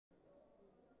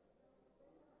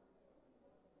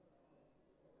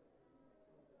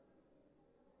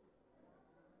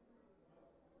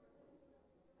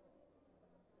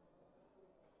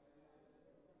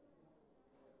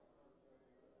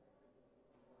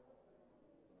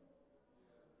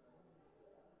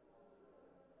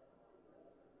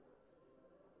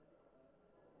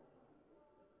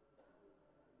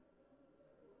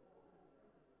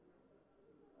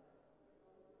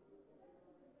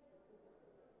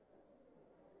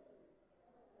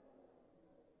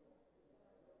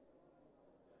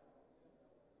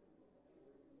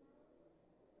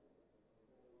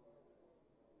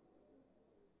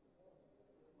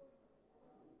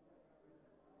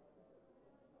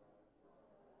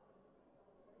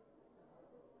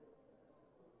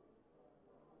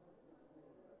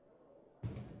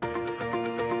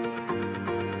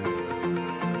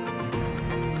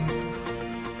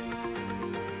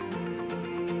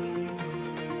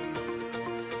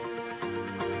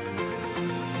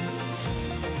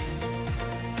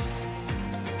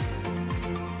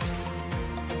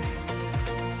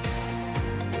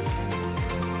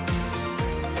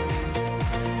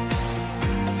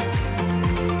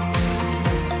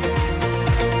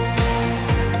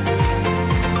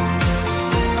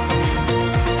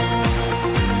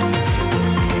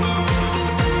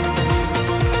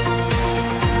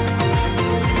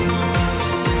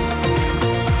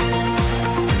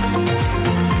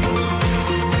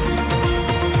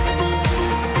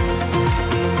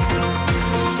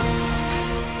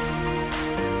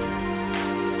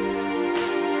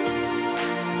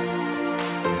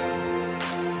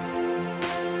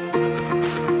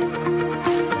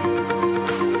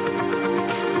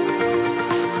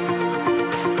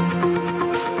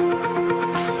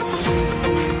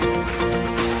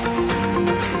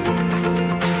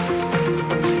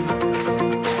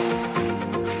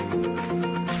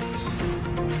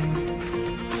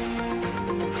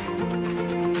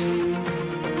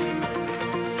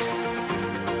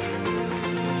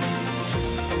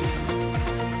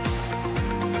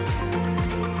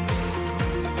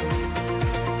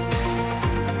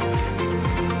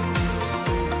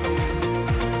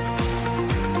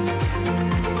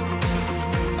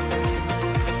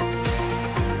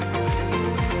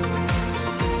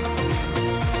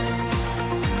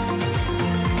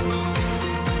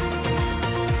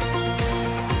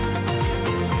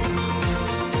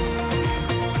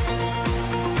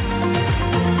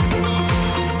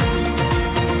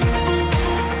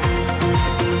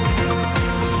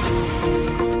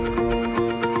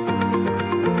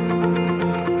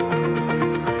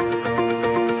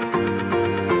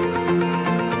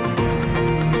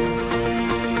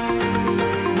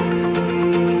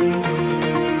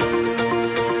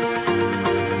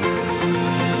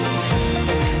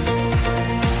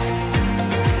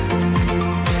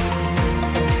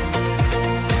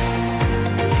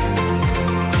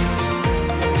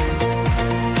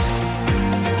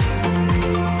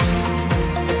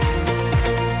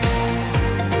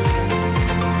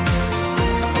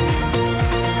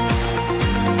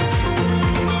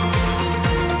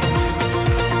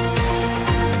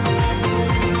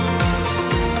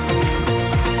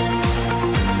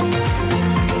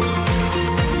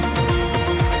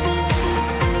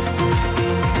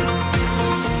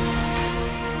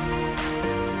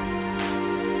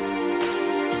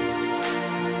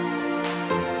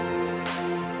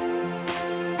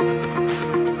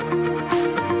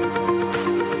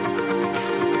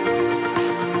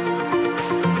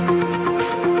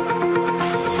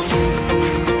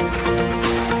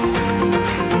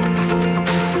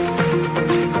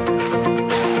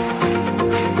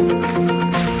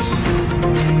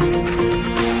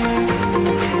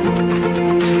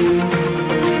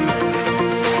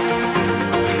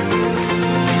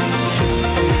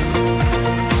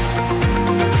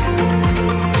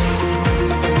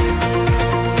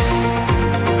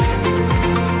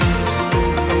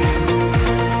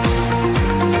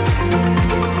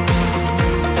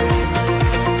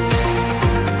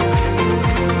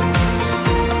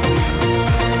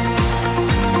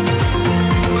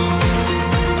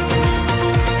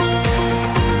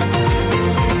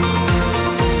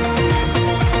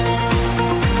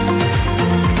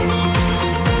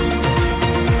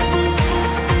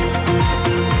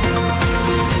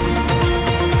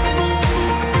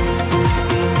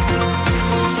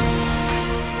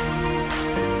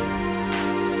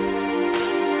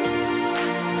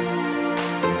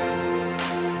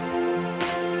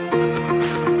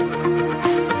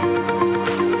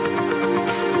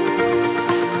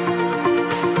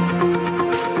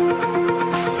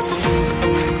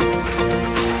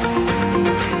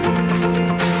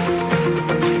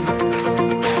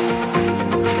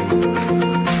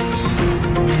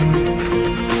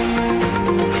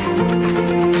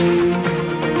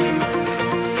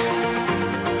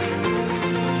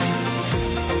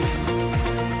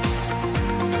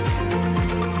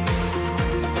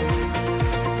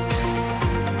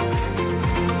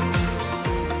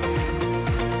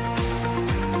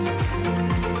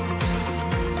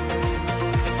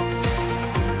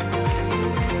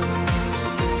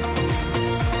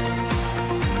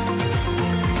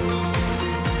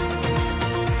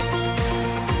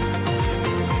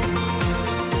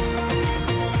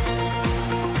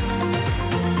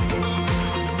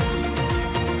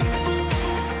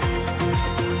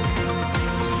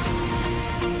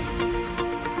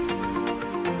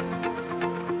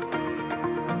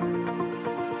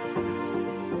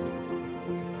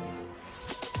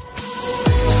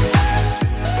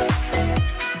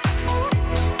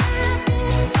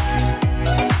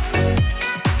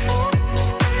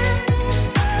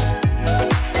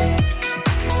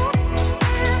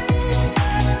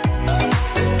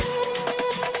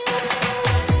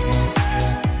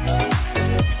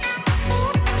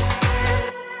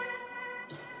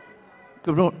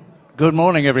Good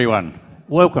morning, everyone.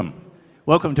 Welcome.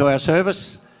 Welcome to our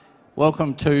service.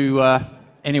 Welcome to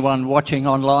anyone watching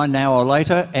online now or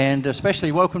later, and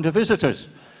especially welcome to visitors.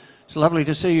 It's lovely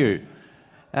to see you.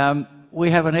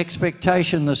 We have an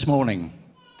expectation this morning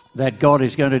that God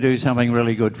is going to do something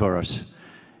really good for us,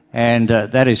 and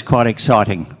that is quite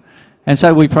exciting. And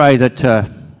so we pray that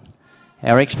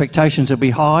our expectations will be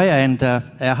high and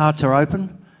our hearts are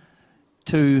open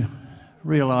to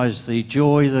realise the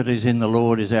joy that is in the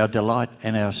Lord is our delight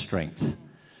and our strength.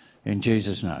 In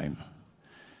Jesus' name.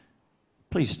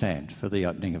 Please stand for the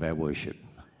opening of our worship.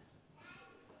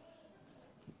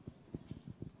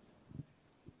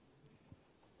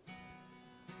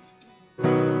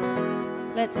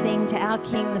 Let's sing to our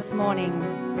King this morning.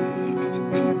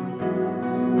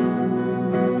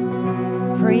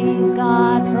 Praise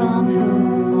God from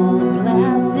whom all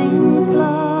blessings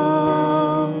flow.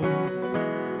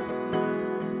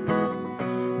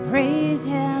 Praise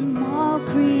Him, all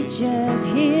creatures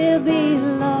here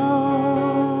below.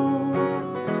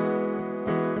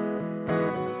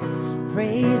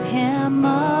 Praise Him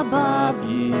above,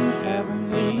 ye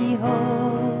heavenly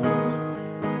hosts.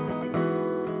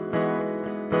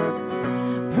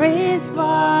 Praise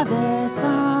Father,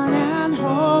 Son, and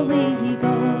Holy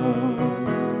Ghost.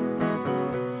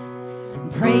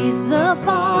 Praise the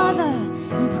Father,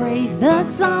 and praise the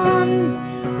Son,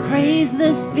 praise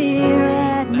the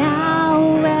Spirit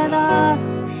now with us.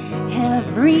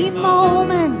 Every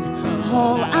moment,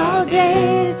 all our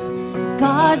days,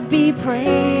 God be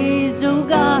praised, oh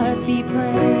God be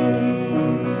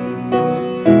praised.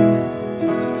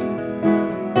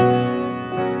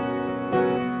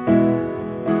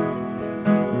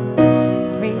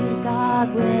 Praise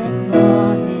God with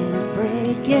morning's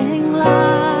breaking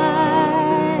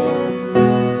light.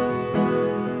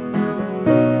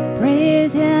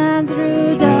 Praise Him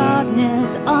through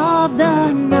darkness of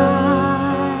the night.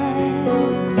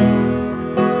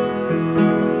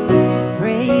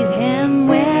 Praise Him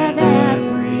with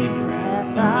every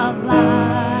breath of life.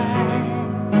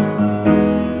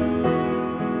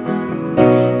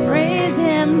 Praise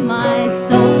Him, my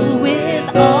soul,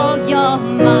 with all your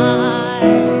might.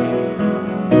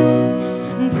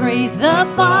 Praise the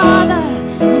Father,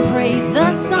 praise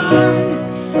the Son,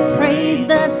 praise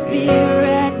the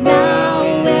Spirit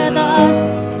now with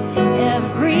us.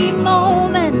 Every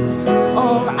moment,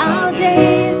 all our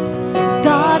days,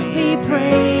 God be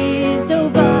praised, oh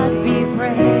God be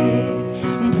praised.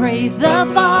 Praise the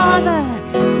Father,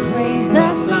 praise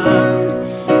the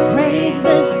Son, praise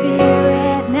the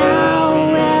Spirit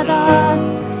now with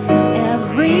us.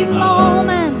 Every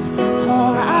moment,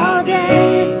 all our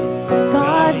days,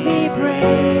 God be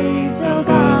praised, oh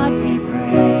God be praised.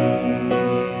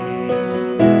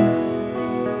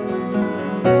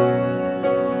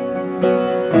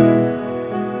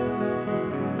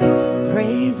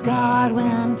 Praise God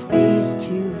when face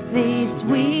to face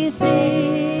we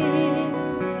see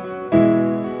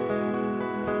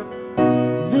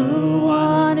the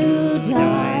one who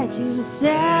died to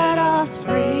set us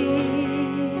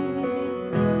free,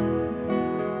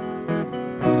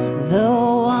 the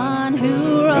one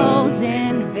who rose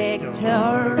in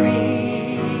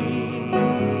victory.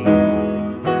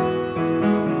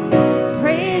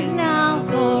 Praise now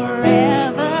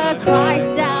forever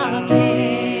Christ our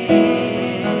King.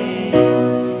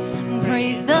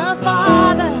 Praise the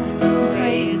Father,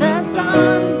 praise the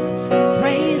Son,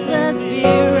 praise the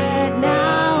Spirit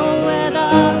now with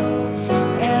us.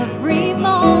 Every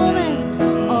moment,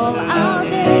 all our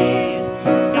days,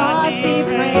 God be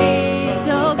praised,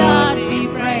 oh God be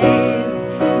praised.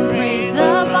 Praise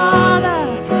the Father,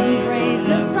 praise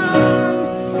the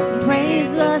Son, praise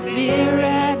the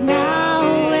Spirit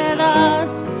now with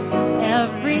us.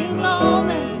 Every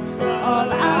moment,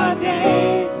 all our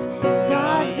days,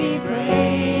 God be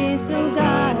praised, oh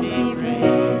God be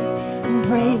praised.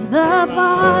 Praise the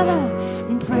Father,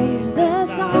 praise the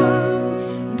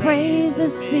Son, praise the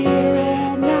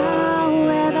Spirit now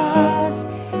with us.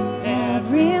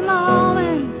 Every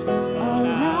moment, all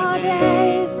our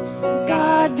days,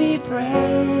 God be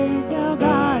praised, oh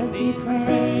God be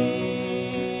praised.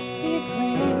 Be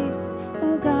praised,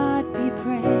 oh God be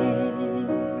praised.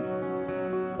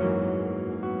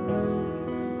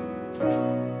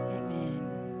 Amen.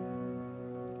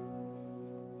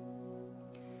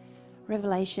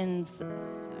 Revelation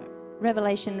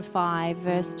 5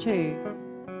 verse 2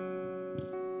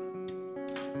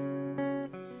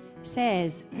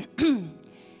 says,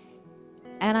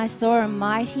 and I saw a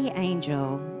mighty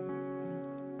angel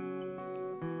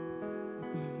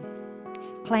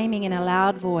claiming in a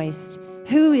loud voice,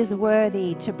 who is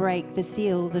worthy to break the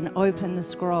seals and open the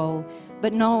scroll?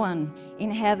 But no one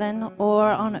in heaven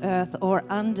or on earth or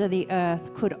under the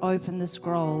earth could open the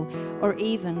scroll or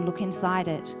even look inside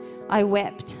it. I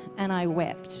wept and I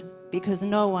wept, because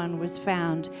no one was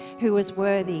found who was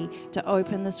worthy to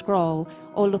open the scroll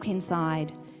or look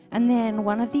inside. And then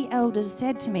one of the elders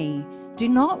said to me, "Do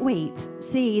not weep.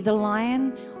 See, the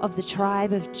Lion of the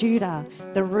tribe of Judah,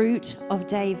 the Root of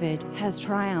David, has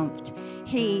triumphed.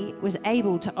 He was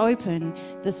able to open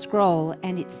the scroll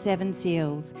and its 7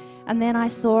 seals." And then I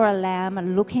saw a lamb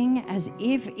looking as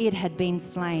if it had been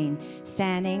slain,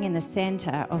 standing in the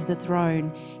center of the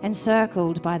throne,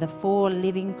 encircled by the 4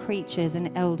 living creatures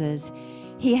and elders.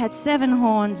 He had 7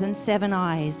 horns and 7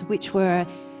 eyes, which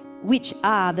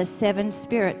are the 7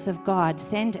 spirits of God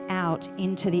sent out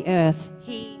into the earth.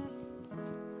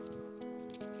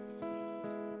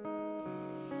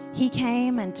 He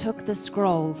came and took the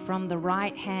scroll from the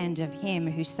right hand of him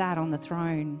who sat on the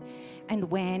throne. And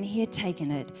when he had taken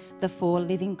it, the 4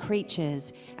 living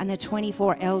creatures and the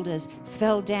 24 elders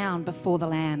fell down before the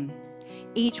Lamb.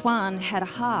 Each one had a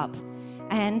harp,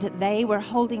 and they were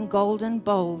holding golden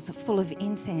bowls full of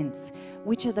incense,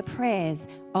 which are the prayers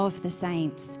of the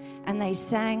saints. And they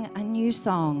sang a new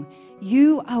song,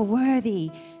 "You are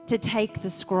worthy to take the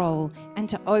scroll and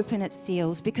to open its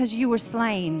seals, because you were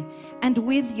slain, and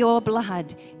with your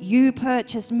blood you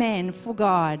purchased men for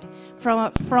God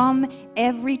from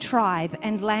every tribe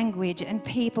and language and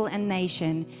people and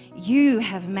nation. You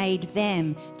have made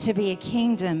them to be a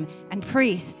kingdom and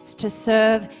priests to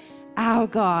serve our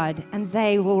God, and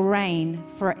they will reign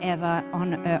forever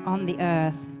on the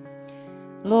earth."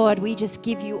 Lord, we just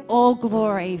give you all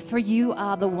glory, for you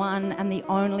are the one and the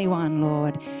only one,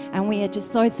 Lord. And we are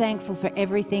just so thankful for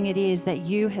everything it is that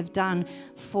you have done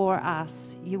for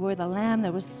us. You were the Lamb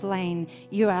that was slain.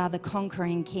 You are the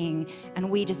conquering King.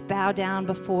 And we just bow down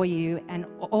before you, and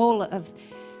all of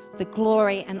the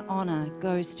glory and honor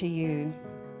goes to you.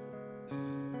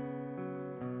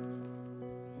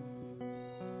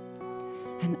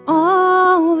 And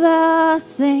all the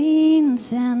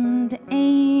saints and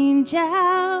angels,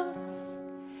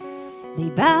 they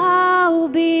bow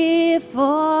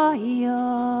before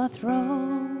your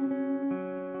throne.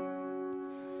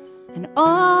 And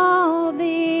all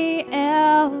the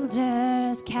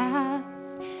elders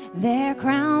cast their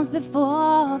crowns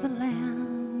before the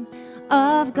Lamb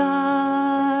of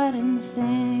God and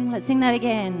sing. Let's sing that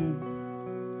again.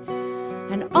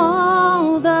 And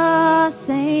all the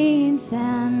saints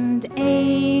and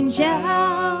angels,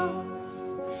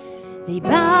 they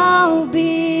bow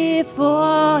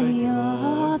before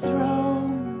your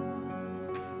throne.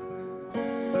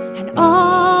 And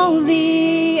all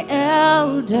the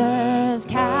elders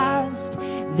cast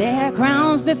their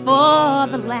crowns before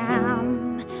the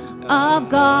Lamb of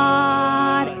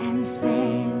God and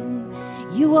sing,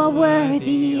 "You are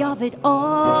worthy of it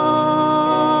all.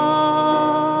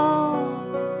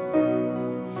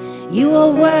 You are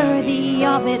worthy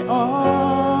of it all,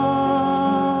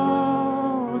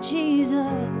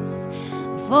 Jesus.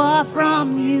 For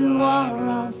from you are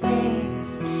all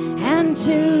things, and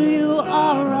to you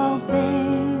are all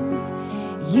things.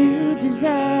 You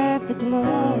deserve the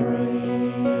glory."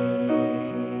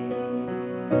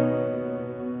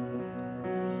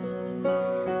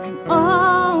 And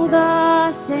all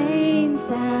the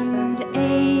saints and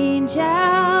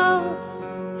angels,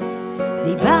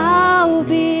 they bow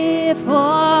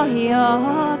before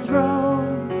your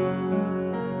throne.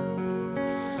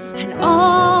 And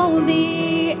all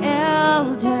the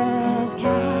elders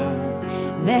cast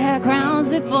their crowns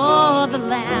before the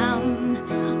Lamb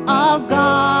of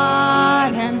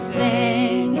God and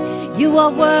sing, "You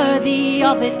are worthy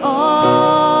of it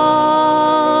all."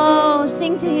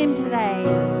 Sing to him today.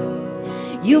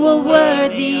 You are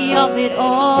worthy of it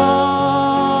all,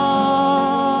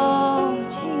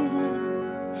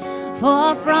 Jesus.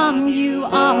 For from you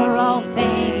are all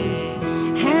things,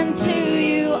 and to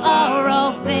you are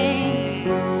all things.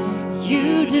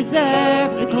 You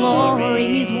deserve the glory.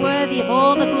 He's worthy of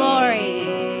all the glory.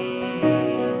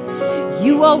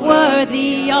 You are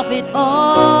worthy of it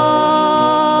all.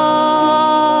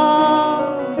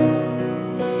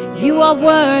 You are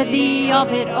worthy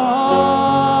of it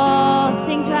all.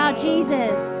 Sing to our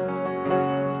Jesus.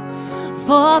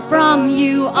 For from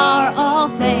you are all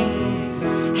things,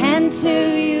 and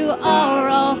to you are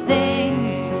all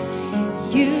things.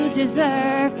 You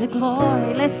deserve the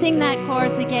glory. Let's sing that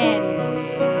chorus again.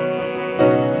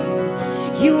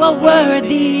 You are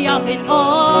worthy of it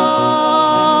all.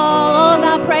 All of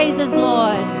our praises,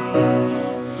 Lord.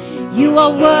 You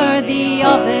are worthy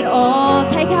of it all.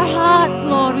 Take our hearts,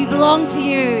 Lord. We belong to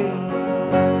you.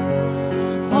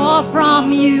 For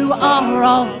from you are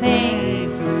all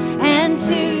things, and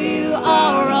to you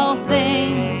are all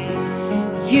things.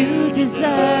 You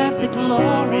deserve the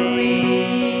glory.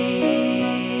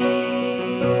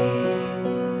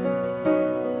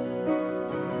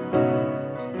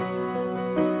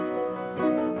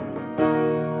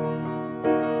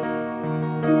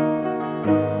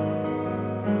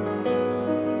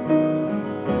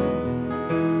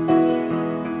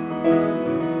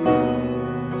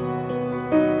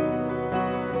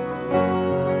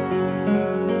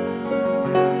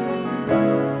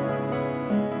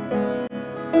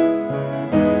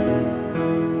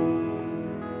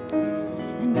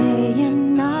 And day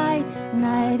and night,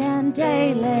 night and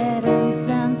day, let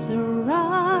incense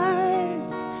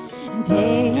arise. And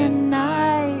day and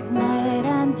night, night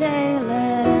and day,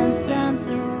 let incense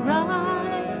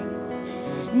arise.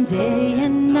 And day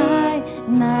and night,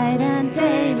 night and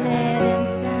day, let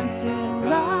incense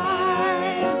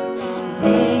arise. And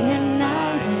day and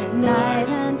night, night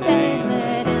and day,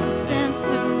 let incense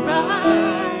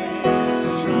arise.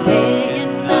 And day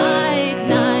and night,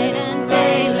 night and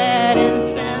day, let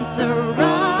incense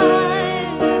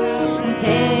arise. And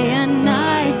day and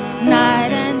night,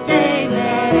 night and day,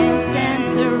 let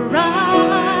incense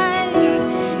arise.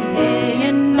 And day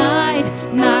and night,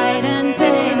 night and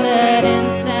day, let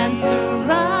incense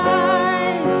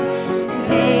arise. And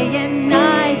day and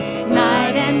night,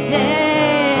 night and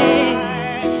day,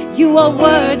 you are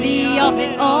worthy of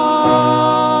it all.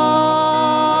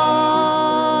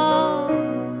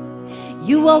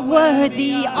 You are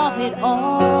worthy of it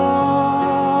all.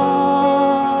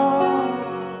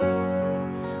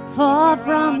 For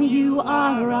from you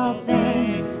are all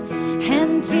things,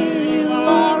 and to you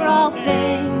are all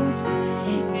things.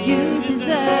 You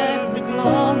deserve the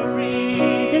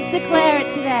glory. Just declare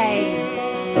it today.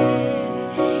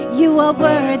 You are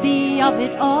worthy of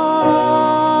it all.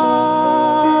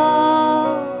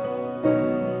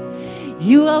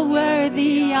 You are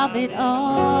worthy of it all,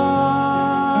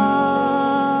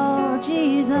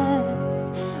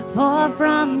 Jesus. For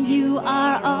from you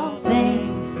are all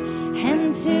things,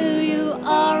 and to you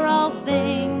are all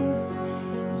things.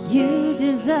 You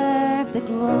deserve the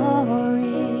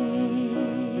glory.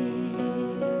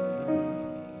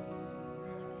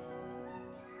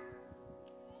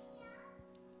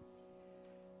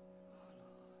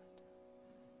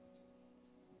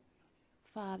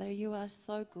 Father, you are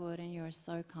so good and you are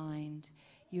so kind.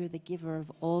 You are the giver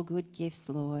of all good gifts,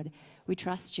 Lord. We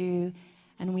trust you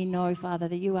and we know, Father,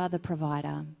 that you are the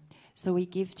provider. So we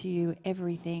give to you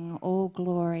everything, all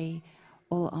glory,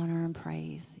 all honor and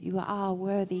praise. You are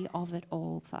worthy of it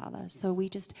all, Father. So we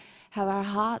just have our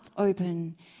hearts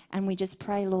open and we just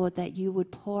pray, Lord, that you would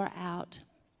pour out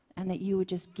and that you would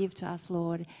just give to us,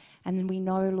 Lord. And then we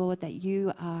know, Lord, that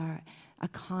you are a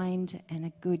kind and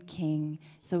a good King.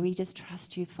 So we just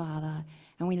trust you, Father,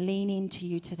 and we lean into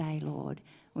you today, Lord.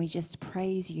 We just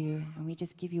praise you and we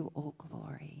just give you all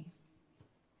glory.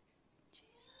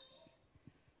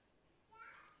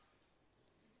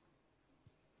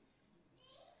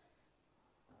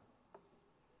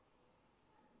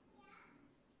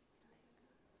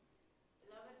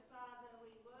 Beloved Father,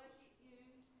 we worship you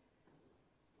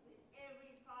with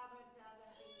every fibre of our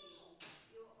being.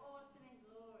 You are awesome in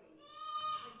glory,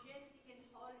 majestic in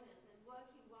holiness and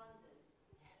working wonders.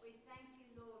 Yes. We thank you,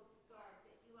 Lord God,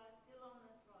 that you are still on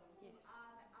the throne. Yes. You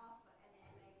are the Alpha and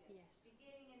the Omega, yes,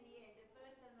 beginning and the end, the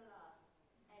first and the last.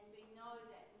 And we know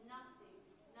that nothing is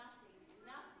impossible with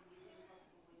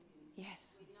you.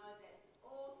 Yes. We know that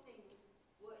all things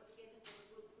work together for the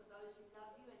good for those who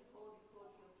love you and called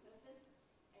according to your purpose.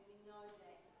 And we know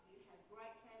that you have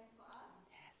great plans for us.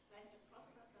 Yes. Plans to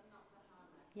prosper us and not to harm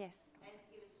us. Yes. Plans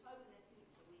to give us hope in the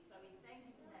future. So we thank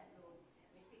you for that, Lord.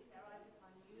 We fix our eyes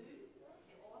upon you,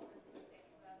 the author and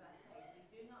perfecter of our faith. We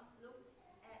do not look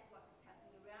at what is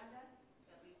happening around us,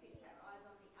 but we fix our eyes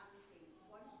on the unseen.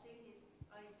 What is seen is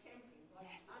only temporary. What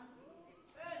is unseen is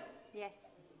eternal. Yes.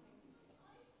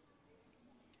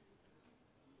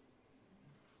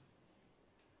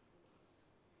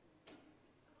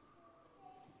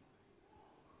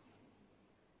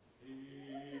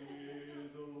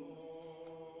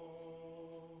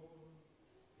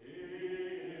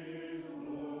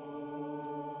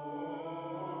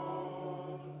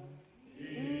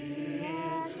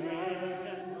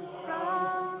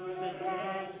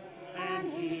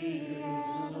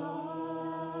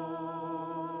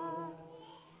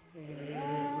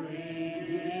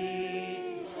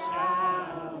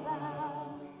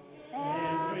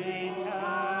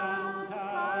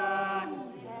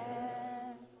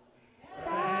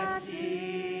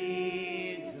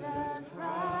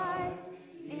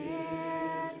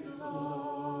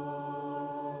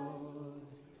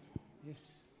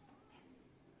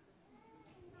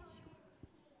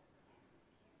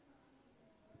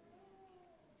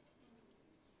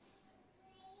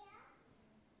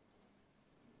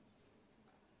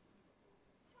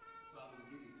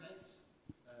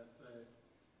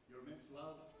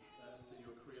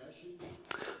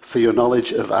 for your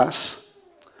knowledge of us,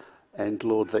 and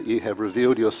Lord, that you have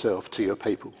revealed yourself to your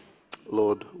people.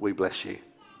 Lord, we bless you.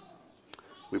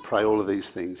 We pray all of these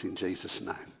things in Jesus'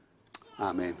 name.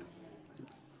 Amen.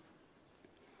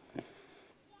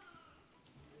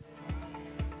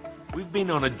 We've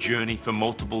been on a journey for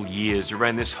multiple years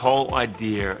around this whole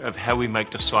idea of how we make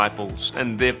disciples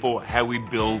and therefore how we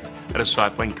build a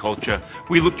discipling culture.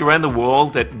 We looked around the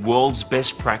world at world's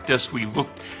best practice. We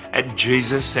looked at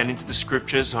Jesus and into the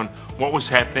scriptures on what was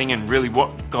happening and really what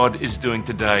God is doing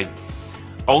today.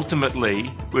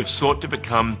 Ultimately, we've sought to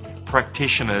become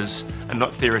practitioners and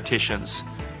not theoreticians.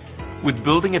 With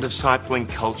building a discipling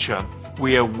culture,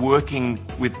 we are working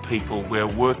with people, we're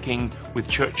working with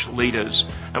church leaders,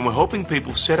 and we're helping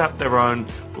people set up their own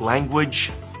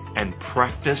language and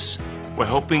practice. We're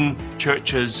helping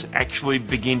churches actually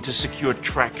begin to secure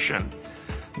traction.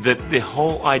 That the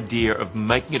whole idea of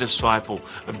making a disciple,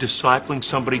 of discipling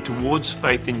somebody towards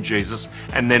faith in Jesus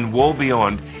and then well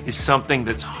beyond, is something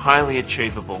that's highly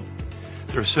achievable.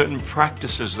 There are certain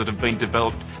practices that have been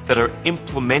developed that are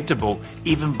implementable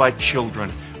even by children,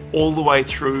 all the way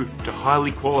through to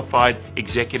highly qualified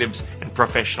executives and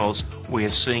professionals. We are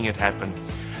seeing it happen.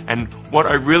 And what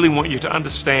I really want you to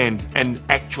understand and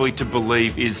actually to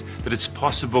believe is that it's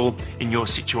possible in your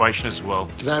situation as well.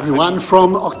 G'day everyone.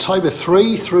 From October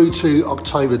 3 through to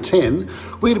October 10,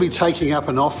 we're going to be taking up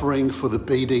an offering for the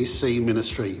BDC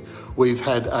ministry. We've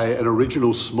had an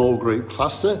original small group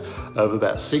cluster of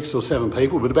about 6 or 7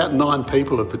 people, but about 9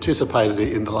 people have participated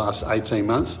in the last 18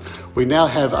 months. We now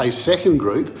have a second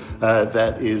group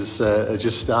that is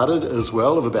just started as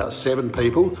well, of about 7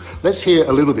 people. Let's hear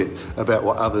a little bit about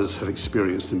what others have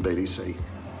experienced in BDC.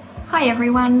 Hi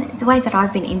everyone. The way that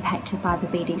I've been impacted by the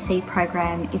BDC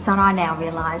program is that I now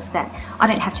realise that I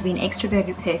don't have to be an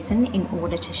extroverted person in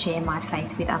order to share my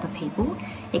faith with other people.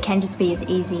 It can just be as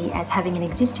easy as having an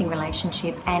existing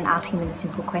relationship and asking them a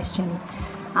simple question.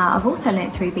 I've also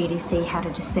learnt through BDC how to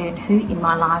discern who in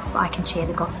my life I can share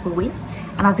the gospel with,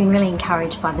 and I've been really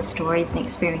encouraged by the stories and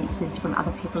experiences from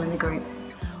other people in the group.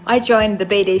 I joined the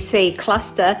BDC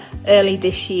cluster early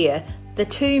this year. The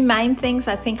 2 main things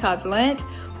I think I've learnt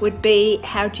would be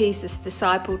how Jesus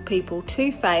discipled people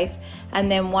to faith, and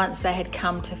then once they had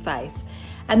come to faith.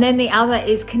 And then the other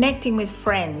is connecting with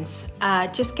friends,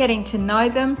 just getting to know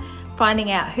them,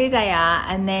 finding out who they are,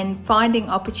 and then finding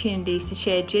opportunities to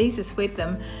share Jesus with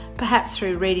them, perhaps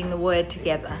through reading the Word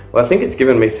together. Well, I think it's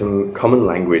given me some common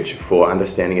language for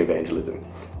understanding evangelism.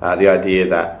 The idea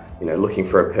that, looking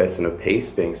for a person of peace,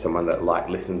 being someone that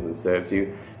listens and serves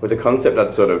you, was a concept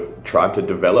I'd sort of tried to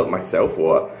develop myself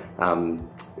or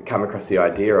come across the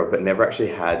idea of, but never actually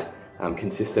had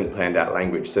consistent planned out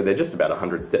language. So they're just about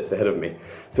 100 steps ahead of me.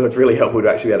 So it's really helpful to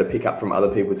actually be able to pick up from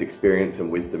other people's experience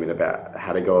and wisdom in about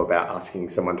how to go about asking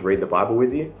someone to read the Bible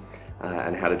with you,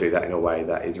 and how to do that in a way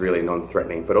that is really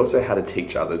non-threatening, but also how to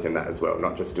teach others in that as well,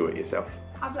 not just do it yourself.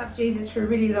 I've loved Jesus for a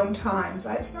really long time,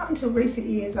 but it's not until recent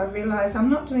years I've realised I'm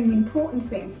not doing the important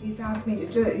things that he's asked me to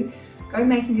do, go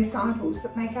making disciples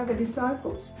that make other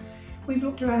disciples. We've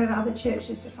looked around at other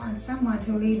churches to find someone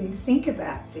who will even think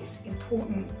about this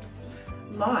important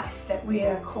life that we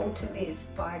are called to live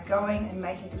by going and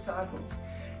making disciples.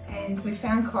 And we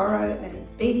found Coro and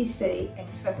BDC, and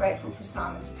so grateful for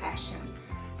Simon's passion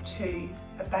to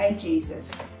obey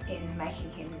Jesus in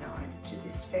making him known to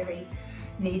this very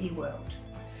needy world.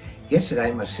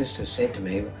 Yesterday my sister said to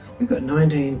me, we've got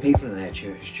 19 people in our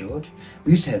church, George.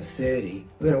 We used to have 30.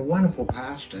 We've got a wonderful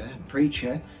pastor and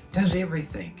preacher, does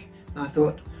everything. And I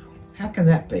thought, how can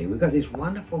that be? We've got this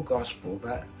wonderful gospel,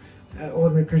 but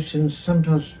ordinary Christians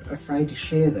sometimes are afraid to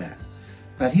share that.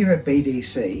 But here at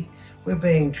BDC, we're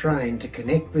being trained to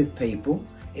connect with people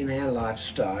in our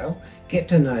lifestyle, get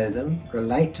to know them,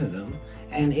 relate to them,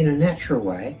 and in a natural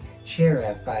way, share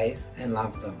our faith and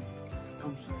love them.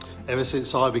 Ever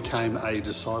since I became a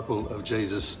disciple of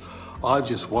Jesus, I've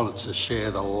just wanted to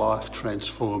share the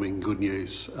life-transforming good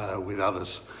news with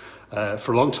others.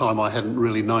 For a long time, I hadn't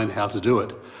really known how to do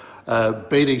it.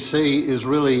 BDC is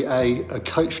really a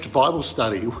coached Bible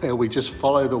study where we just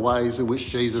follow the ways in which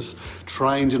Jesus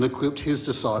trained and equipped his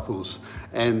disciples.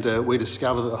 And we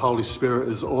discover that the Holy Spirit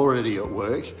is already at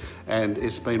work, and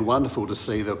it's been wonderful to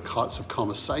see the types of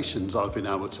conversations I've been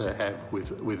able to have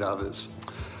with others.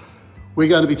 We're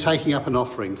going to be taking up an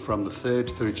offering from the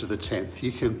 3rd through to the 10th.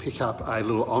 You can pick up a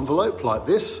little envelope like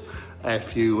this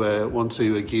if you want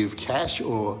to give cash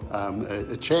or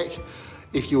a cheque.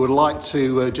 If you would like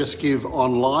to just give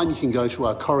online, you can go to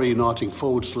our CoroUniting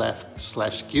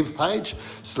 /give page,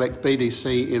 select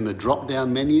BDC in the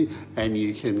drop-down menu, and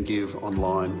you can give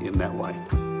online in that way.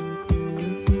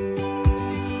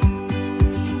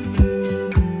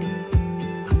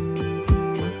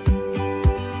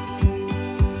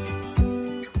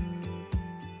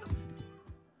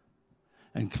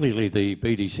 clearly the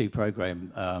BDC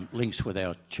program links with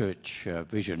our church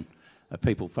vision,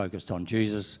 people focused on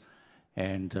Jesus,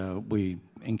 and we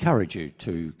encourage you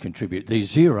to contribute. The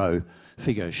zero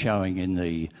figure showing in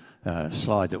the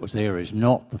slide that was there is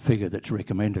not the figure that's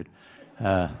recommended,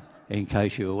 in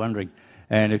case you were wondering.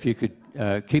 And if you could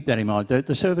keep that in mind,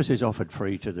 the service is offered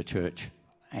free to the church,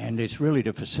 and it's really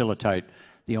to facilitate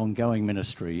the ongoing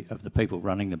ministry of the people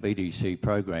running the BDC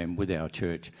program with our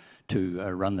church to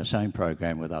run the same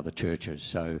program with other churches.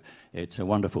 So it's a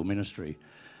wonderful ministry.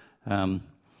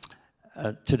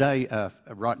 Today,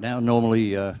 right now,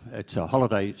 normally it's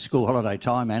a school holiday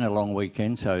time and a long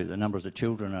weekend, so the numbers of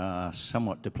children are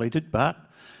somewhat depleted, but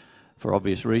for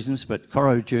obvious reasons. But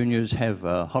Coro Juniors have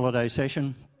a holiday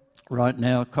session right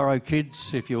now. Coro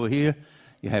Kids, if you're here,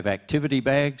 you have activity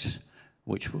bags,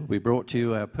 which will be brought to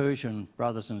you. Our Persian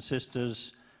brothers and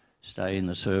sisters stay in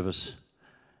the service,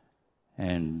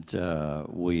 and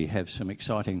we have some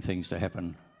exciting things to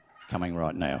happen coming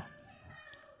right now.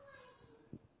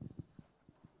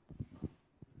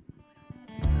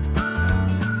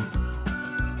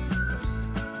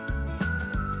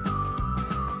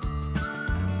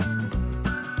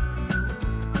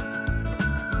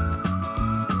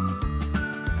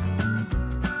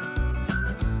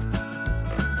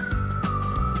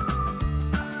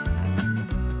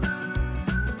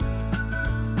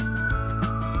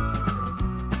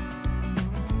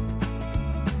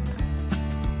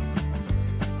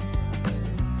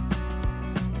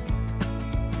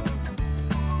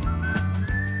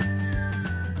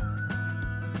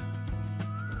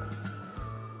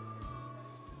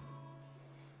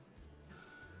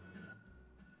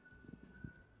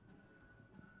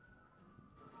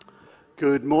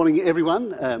 Good morning,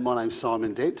 everyone. My name's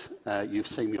Simon Dent. You've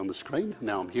seen me on the screen.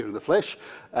 Now I'm here in the flesh.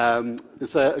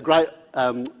 It's a great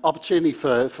opportunity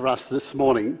for us this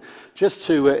morning just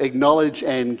to acknowledge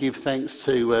and give thanks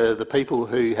to the people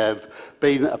who have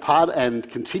been a part and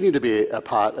continue to be a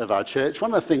part of our church.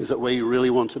 One of the things that we really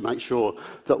want to make sure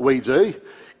that we do...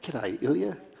 G'day,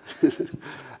 Ilya.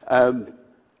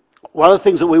 One of the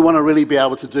things that we want to really be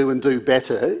able to do and do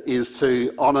better is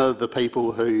to honour the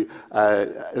people who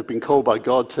have been called by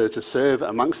God to serve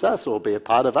amongst us or be a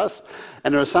part of us.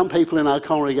 And there are some people in our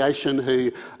congregation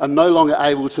who are no longer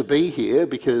able to be here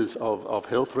because of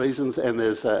health reasons, and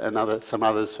there's some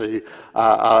others who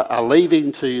are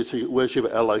leaving to worship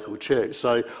at our local church.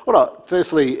 So I want to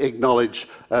firstly acknowledge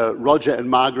Roger and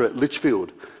Margaret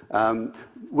Litchfield.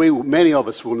 Many of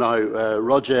us will know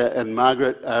Roger and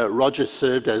Margaret. Roger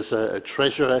served as a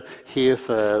treasurer here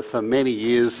for many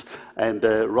years, and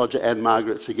Roger and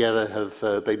Margaret together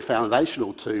have been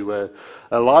foundational to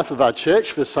a life of our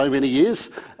church for so many years,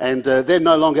 and they're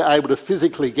no longer able to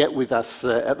physically get with us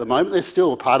at the moment. They're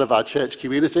still a part of our church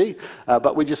community,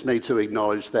 but we just need to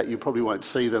acknowledge that you probably won't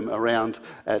see them around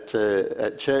at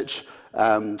church.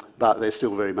 But they're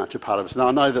still very much a part of us. Now,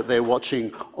 I know that they're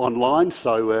watching online,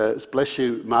 so bless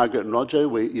you, Margaret and Roger.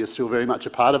 You're still very much a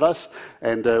part of us,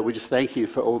 and we just thank you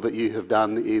for all that you have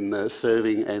done in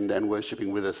serving and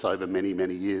worshipping with us over many,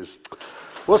 many years.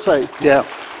 Also, yeah.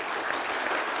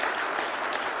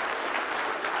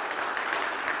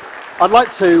 I'd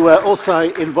like to also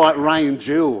invite Ray and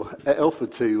Jill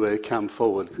Elford to come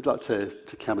forward. Who'd like to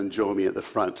come and join me at the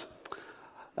front?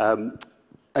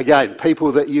 Again,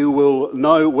 people that you will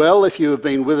know well if you have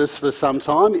been with us for some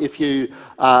time. If you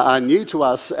are new to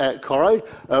us at Coro,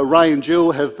 Ray and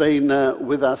Jill have been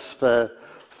with us for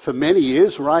many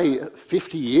years. Ray,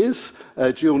 50 years.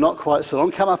 Jill, not quite so long.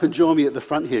 Come up and join me at the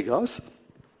front here, guys.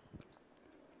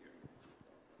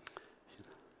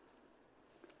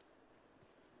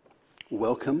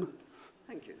 Welcome.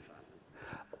 Thank you,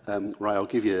 Simon. Ray, I'll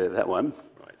give you that one.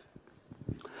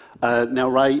 Now,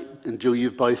 Ray and Jill,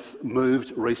 you've both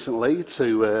moved recently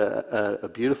to a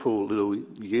beautiful little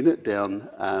unit down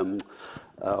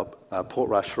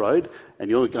Portrush Road, and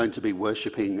you're going to be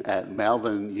worshipping at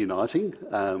Malvern Uniting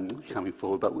coming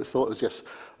forward. But we thought it was just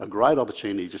a great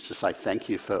opportunity just to say thank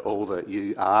you for all that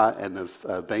you are and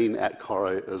have been at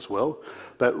Coro as well.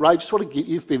 But Ray, just want to get,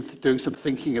 you've been doing some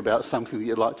thinking about something that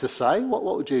you'd like to say. What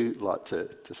would you like to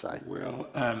say? Well,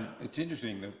 it's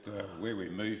interesting that where we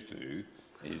moved to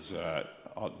is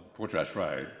on Portrush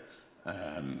Road,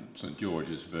 St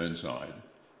George's, Burnside,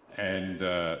 and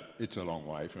it's a long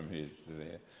way from here to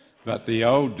there. But the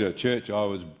old church I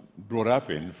was brought up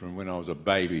in from when I was a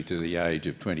baby to the age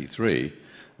of 23,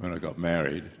 when I got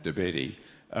married to Betty,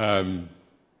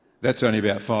 that's only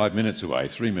about 5 minutes away,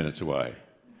 3 minutes away.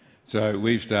 So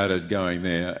we've started going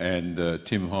there, and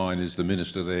Tim Hine is the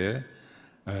minister there.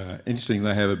 Interesting,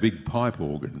 they have a big pipe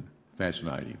organ,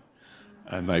 fascinating.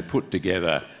 and they put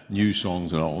together new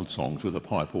songs and old songs with a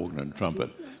pipe organ and trumpet.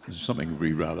 It's something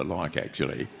we rather like,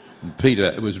 actually. And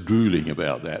Peter was drooling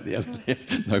about that the other day.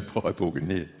 No pipe organ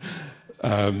here.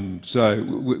 So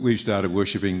we started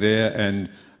worshipping there, and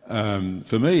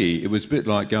for me, it was a bit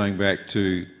like going back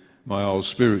to my old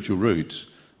spiritual roots,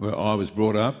 where I was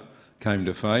brought up, came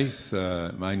to faith,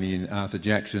 mainly in Arthur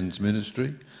Jackson's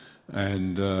ministry,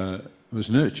 and was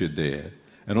nurtured there.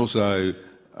 And also,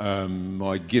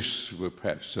 my gifts were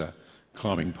perhaps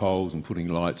climbing poles and putting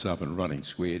lights up and running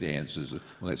square dances,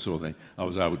 all that sort of thing. I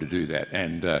was able to do that.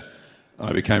 And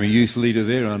I became a youth leader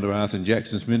there under Arthur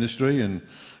Jackson's ministry, and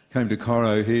came to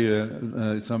Coro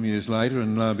here some years later,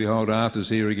 and lo and behold, Arthur's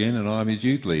here again, and I'm his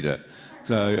youth leader.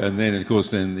 So, and then, of course,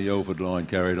 then the Elford line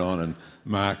carried on, and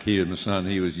Mark here, my son,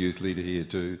 he was youth leader here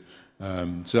too.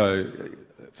 So,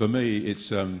 for me,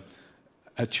 it's a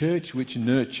church which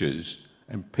nurtures,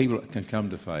 and people can come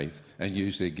to faith and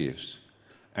use their gifts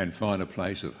and find a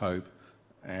place of hope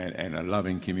and a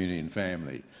loving community and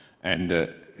family. And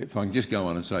if I can just go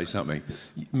on and say something,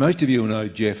 most of you will know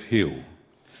Jeff Hill.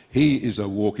 He is a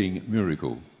walking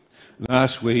miracle.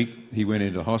 Last week, he went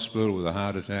into hospital with a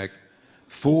heart attack,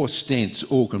 4 stents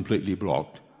all completely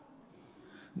blocked.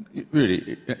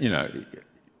 Really, you know,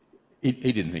 he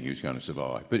didn't think he was going to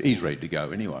survive, but he's ready to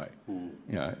go anyway. You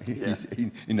know,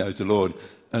 he knows the Lord.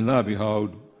 And lo and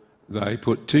behold, they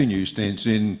put 2 new stents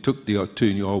in, took the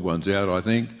 2 new old ones out, I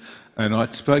think, and I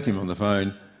spoke to him on the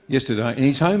phone yesterday, and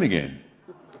he's home again.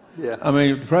 Yeah. I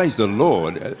mean, praise the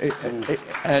Lord.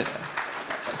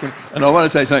 And I want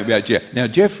to say something about Jeff. Now,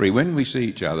 Jeffrey, when we see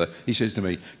each other, he says to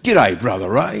me, "G'day, Brother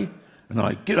Ray." And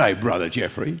I, "G'day, Brother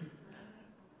Jeffrey."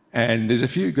 And there's a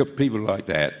few good people like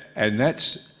that, and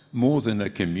that's more than a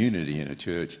community in a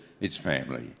church, it's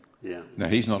family. Yeah. Now,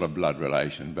 he's not a blood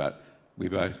relation, but we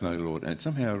both know the Lord, and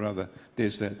somehow or other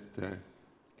there's that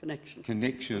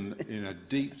connection in a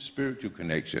deep spiritual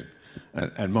connection.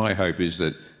 And my hope is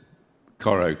that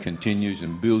Coro continues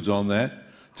and builds on that.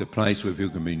 It's a place where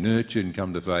people can be nurtured and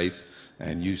come to faith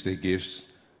and use their gifts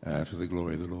for the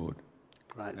glory of the Lord.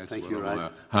 Great, That's thank what you, I'm Ray. on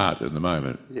my heart at the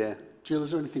moment. Yeah. Jill,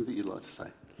 is there anything that you'd like to say?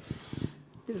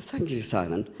 Yes, thank you,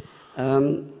 Simon.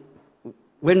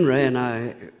 When Ray and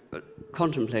I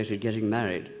contemplated getting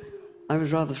married, I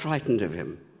was rather frightened of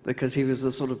him because he was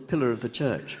the sort of pillar of the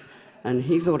church. And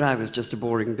he thought I was just a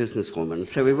boring businesswoman,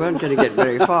 so we weren't going to get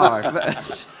very far at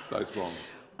first. Both wrong.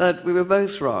 But we were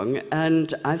both wrong,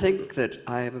 and I think that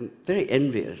I am very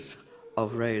envious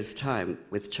of Ray's time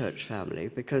with church family,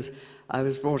 because I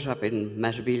was brought up in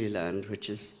Matabeleland, which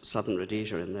is southern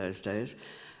Rhodesia in those days,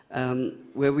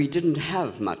 where we didn't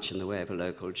have much in the way of a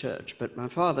local church. But my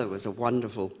father was a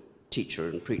wonderful teacher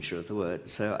and preacher of the word,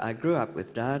 so I grew up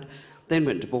with Dad, then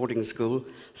went to boarding school.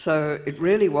 So it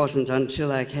really wasn't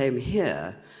until I came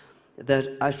here that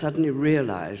I suddenly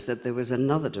realized that there was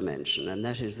another dimension, and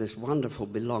that is this wonderful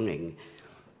belonging.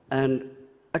 And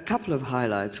a couple of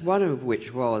highlights, one of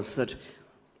which was that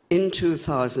in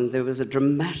 2000 there was a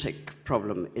dramatic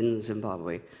problem in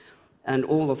Zimbabwe, and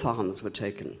all the farms were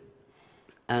taken.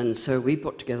 And so we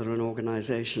put together an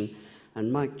organization,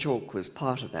 and Mike Chalk was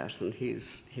part of that, and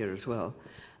he's here as well,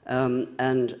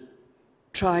 and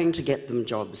trying to get them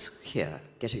jobs here,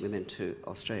 getting them into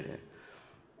Australia.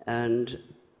 And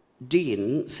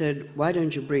Dean said, "Why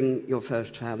don't you bring your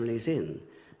first families in?"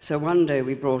 So one day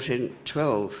we brought in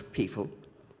 12 people,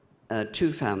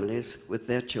 2 families with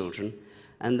their children,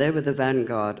 and they were the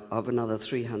vanguard of another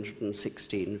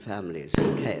 316 families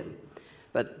who came.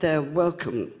 But their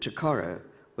welcome to Coro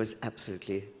was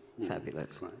absolutely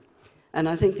fabulous. Right. And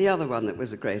I think the other one that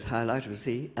was a great highlight was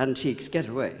the Antiques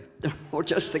Getaway, or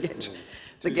just the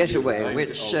getaway,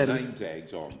 which... name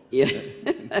tags on. Yeah,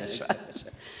 that's right.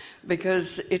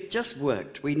 Because it just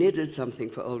worked. We needed something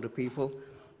for older people.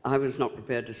 I was not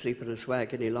prepared to sleep in a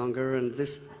swag any longer, and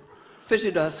this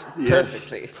fitted us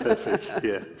perfectly. Yes, perfect,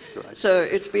 yeah, great. So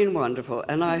it's been wonderful,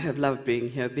 and I have loved being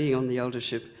here, being on the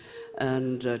eldership,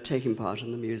 and taking part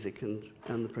in the music and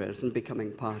the prayers, and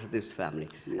becoming part of this family.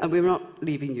 Yeah. And we're not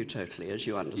leaving you totally, as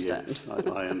you understand. Yes,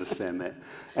 I understand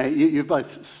that. You've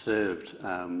both served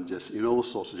just in all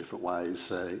sorts of different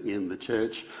ways in the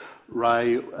church.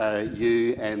 Ray,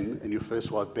 you and your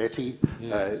first wife Betty,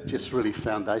 just really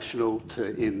foundational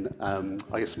in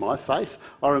I guess my faith.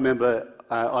 I remember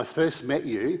I first met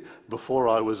you before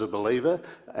I was a believer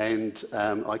And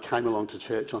I came along to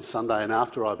church on Sunday, and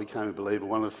after I became a believer,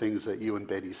 one of the things that you and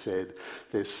Betty said,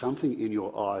 there's something in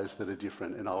your eyes that are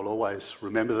different, and I'll always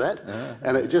remember that.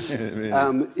 And it just,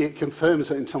 it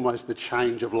confirms in some ways the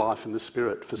change of life in the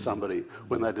spirit for somebody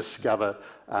when they discover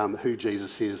who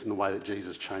Jesus is and the way that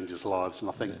Jesus changes lives. And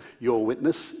I think your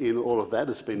witness in all of that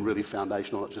has been really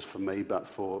foundational, not just for me, but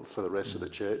for the rest of the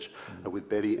church with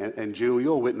Betty. And Jill,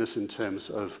 your witness in terms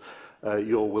of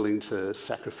you're willing to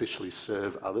sacrificially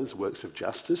serve others, works of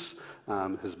justice,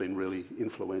 has been really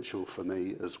influential for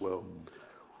me as well.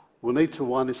 We'll need to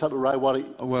wind this up. Ray, why don't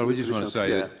you... Well, we just want to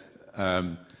say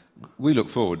that we look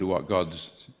forward to what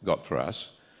God's got for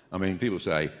us. I mean, people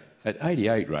say, at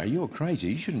 88, Ray, you're crazy.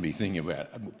 You shouldn't be thinking about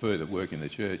further work in the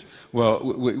church. Well,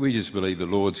 we just believe the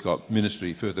Lord's got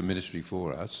ministry, further ministry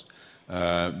for us.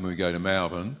 When we go to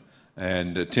Melbourne,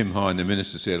 and Tim Hine, the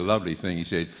minister, said a lovely thing. He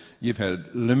said, you've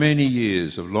had many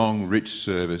years of long, rich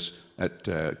service at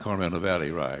Coromandel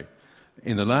Valley, Ray.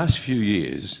 In the last few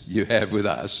years you have with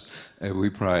us, we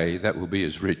pray that will be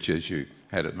as rich as you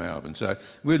had at Melbourne. So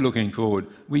we're looking forward.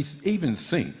 We even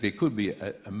think there could be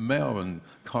a Melbourne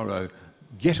Coro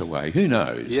getaway. Who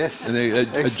knows? Yes. And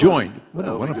a joint. What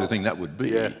a wonderful thing that would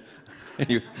be. Yeah.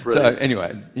 So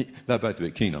anyway, they're both a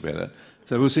bit keen about that.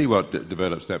 So we'll see what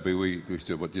develops that. But we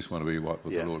still just want to be what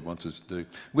the Lord wants us to do.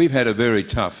 We've had a very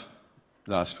tough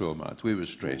last 12 months. We were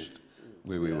stressed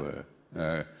where we were.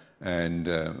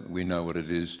 And we know what it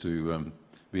is to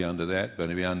be under that, but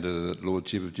to be under the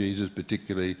Lordship of Jesus,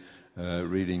 particularly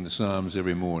reading the Psalms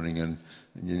every morning. And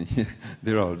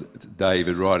there old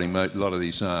David writing a lot of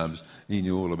these Psalms, he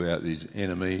knew all about these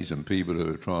enemies and people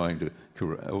who are trying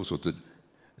to all sorts of...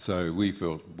 So we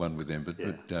felt one with them,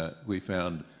 but we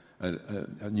found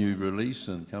a new release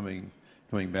and coming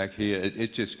back here.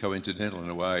 It's just coincidental in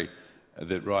a way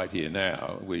that right here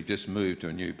now, we've just moved to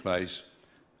a new place.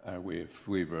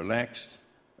 We've relaxed.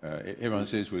 Everyone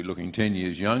says we're looking 10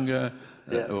 years younger,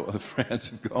 or friends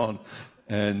have gone.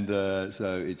 And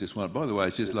so it's just one. By the way,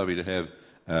 it's just lovely to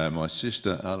have my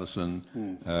sister Alison,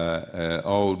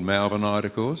 old Melbourneite,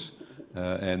 of course,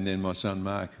 and then my son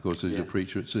Mark, of course, who's a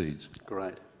preacher at Seeds.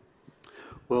 Great.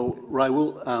 Well, Ray,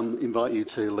 we'll invite you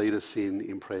to lead us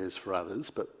in prayers for others,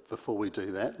 but before we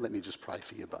do that, let me just pray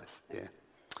for you both.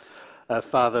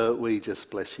 Father, we just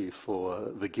bless you for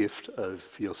the gift of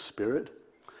your Spirit,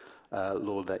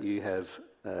 Lord, that you have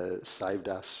saved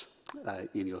us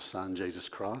in your Son, Jesus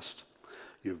Christ.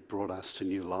 You've brought us to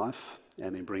new life,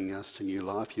 and in bringing us to new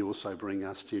life, you also bring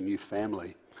us to a new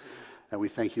family. And we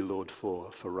thank you, Lord,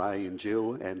 for Ray and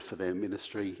Jill and for their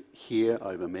ministry here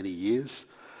over many years.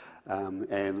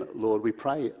 And Lord, we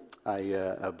pray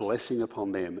a blessing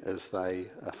upon them as they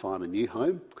find a new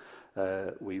home.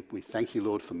 We thank you,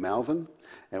 Lord, for Melbourne,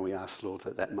 and we ask, Lord,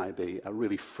 that may be a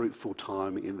really fruitful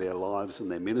time in their lives and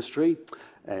their ministry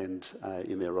and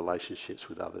in their relationships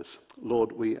with others.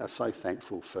 Lord, we are so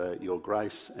thankful for your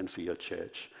grace and for your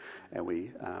church, and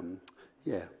we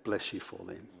bless you for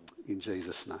them. In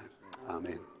Jesus' name,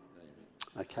 amen.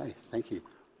 Okay, thank you.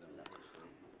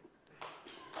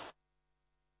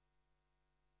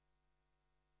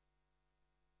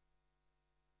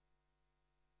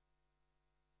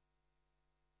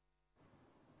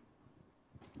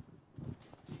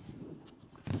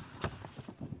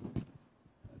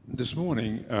 This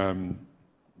morning,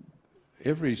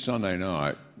 every Sunday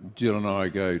night, Jill and I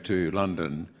go to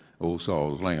London, All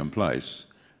Souls, Langham Place,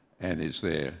 and it's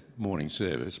their morning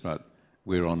service, but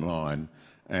we're online.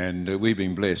 And we've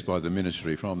been blessed by the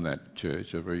ministry from that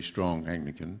church, a very strong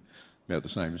Anglican, about the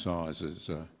same size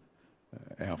as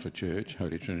Alpha Church,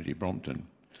 Holy Trinity, Brompton.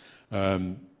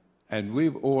 And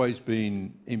we've always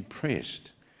been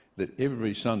impressed that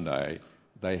every Sunday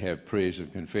they have prayers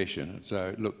of confession.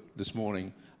 So, look, this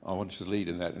morning I want us to lead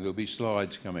in that, and there'll be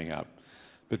slides coming up.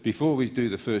 But before we do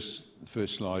the first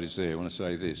slide is there, I want to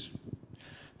say this,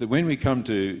 that when we come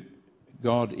to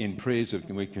God in prayers,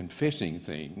 we're confessing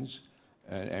things,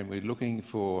 and we're looking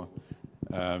for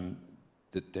our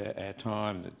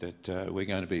time, that we're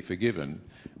going to be forgiven,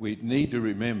 we need to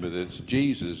remember that it's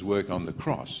Jesus' work on the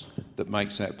cross that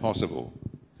makes that possible.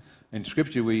 In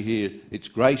Scripture we hear, it's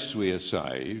grace we are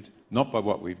saved, not by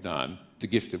what we've done, the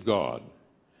gift of God.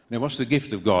 Now, what's the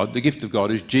gift of God? The gift of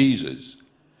God is Jesus.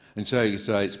 And so you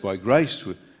say it's by grace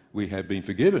we have been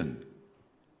forgiven,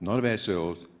 not of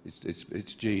ourselves,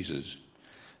 it's Jesus.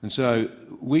 And so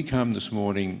we come this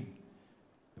morning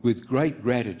with great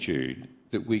gratitude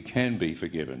that we can be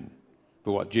forgiven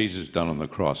for what Jesus has done on the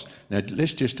cross. Now,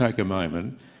 let's just take a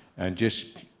moment and just,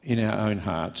 in our own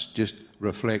hearts, just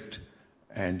reflect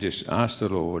and just ask the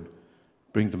Lord,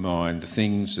 bring to mind the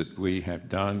things that we have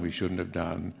done, we shouldn't have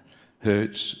done,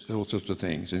 hurts, all sorts of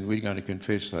things, and we're going to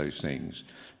confess those things.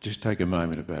 Just take a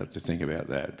moment to think about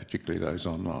that, particularly those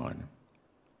online.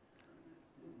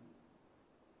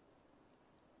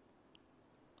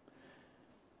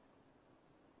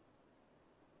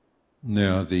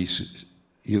 Now,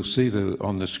 you'll see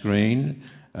on the screen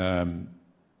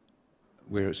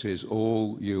where it says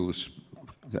all you'll,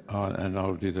 and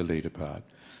I'll do the leader part.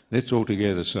 Let's all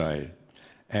together say,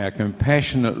 "Our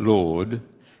compassionate Lord,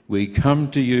 we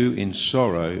come to you in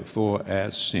sorrow for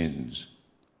our sins."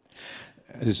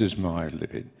 This is my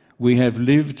bit. "We have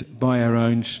lived by our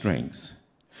own strength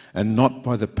and not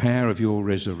by the power of your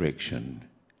resurrection.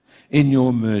 In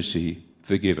your mercy,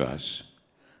 forgive us.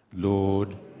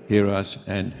 Lord, hear us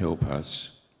and help us.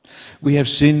 We have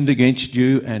sinned against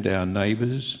you and our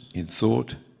neighbours in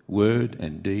thought, word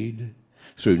and deed,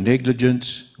 through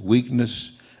negligence,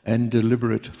 weakness and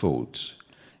deliberate faults.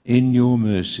 In your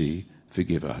mercy,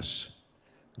 forgive us.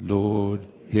 Lord,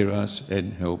 hear us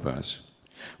and help us.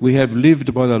 We have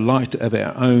lived by the light of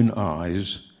our own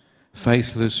eyes,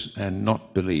 faithless and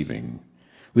not believing.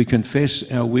 We confess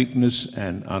our weakness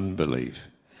and unbelief.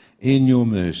 In your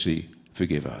mercy,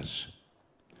 forgive us.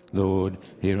 Lord,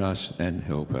 hear us and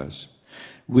help us.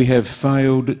 We have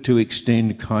failed to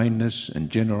extend kindness and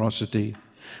generosity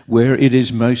where it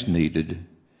is most needed.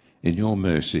 In your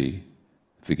mercy,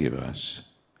 forgive us.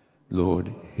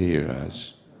 Lord, hear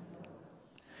us.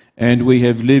 And we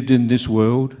have lived in this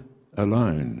world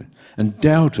alone and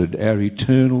doubted our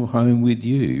eternal home with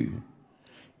you.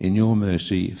 In your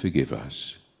mercy, forgive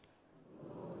us.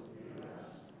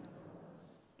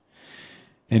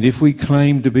 And if we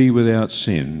claim to be without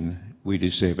sin, we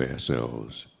deceive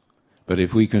ourselves. But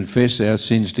if we confess our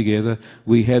sins together,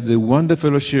 we have the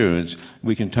wonderful assurance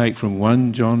we can take from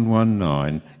 1 John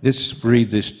 1:9. Let's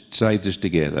read this, say this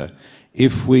together.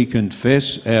 If we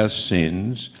confess our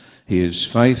sins, he is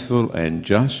faithful and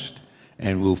just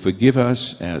and will forgive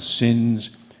us our sins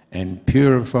and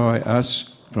purify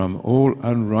us from all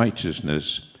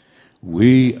unrighteousness.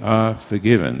 We are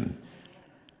forgiven.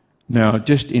 Now,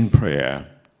 just in prayer,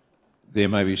 there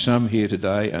may be some here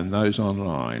today and those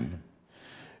online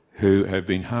who have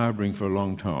been harbouring for a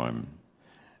long time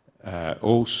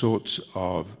all sorts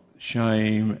of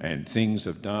shame and things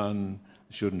they've done,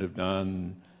 shouldn't have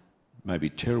done, maybe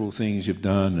terrible things you've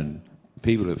done and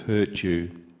people have hurt you.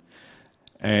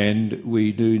 And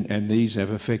these have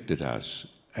affected us.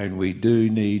 And we do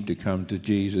need to come to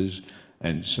Jesus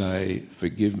and say,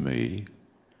 forgive me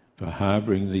for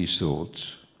harbouring these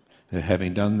thoughts, for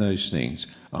having done those things.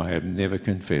 I have never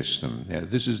confessed them. Now,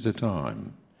 this is the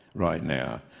time, right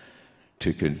now,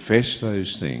 to confess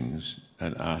those things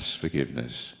and ask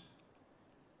forgiveness.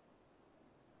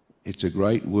 It's a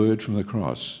great word from the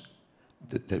cross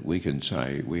that we can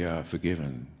say, we are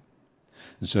forgiven.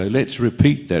 And so let's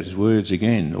repeat those words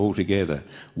again, all together.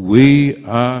 We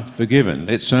are forgiven.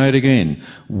 Let's say it again.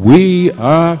 We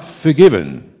are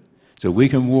forgiven. So we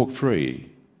can walk free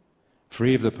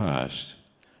of the past,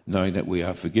 knowing that we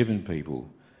are forgiven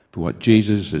people for what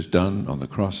Jesus has done on the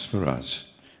cross for us.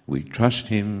 We trust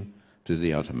him to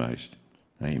the uttermost.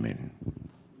 Amen.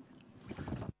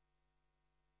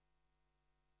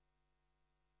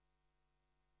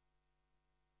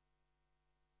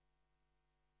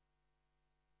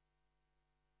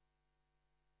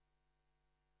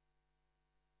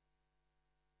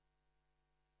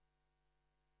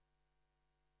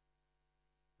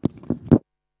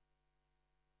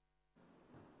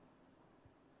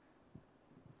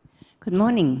 Good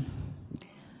morning.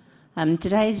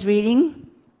 Today's reading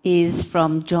is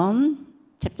from John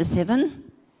chapter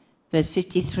 7, verse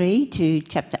 53 to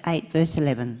chapter 8, verse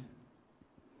 11.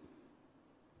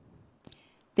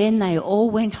 Then they all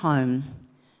went home,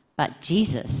 but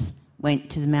Jesus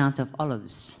went to the Mount of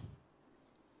Olives.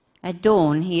 At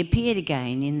dawn, he appeared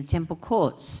again in the temple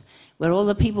courts, where all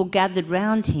the people gathered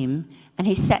round him, and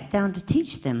he sat down to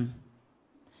teach them.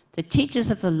 The teachers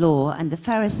of the law and the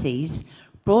Pharisees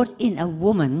brought in a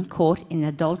woman caught in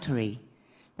adultery.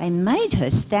 They made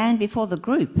her stand before the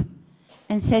group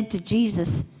and said to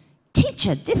Jesus,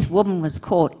 "Teacher, this woman was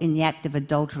caught in the act of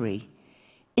adultery.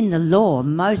 In the law,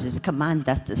 Moses commanded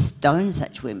us to stone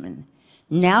such women.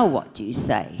 Now what do you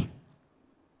say?"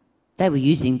 They were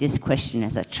using this question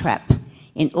as a trap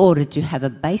in order to have a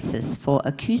basis for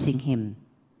accusing him.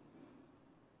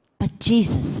 But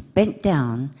Jesus bent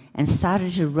down and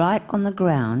started to write on the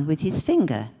ground with his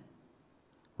finger.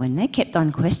 When they kept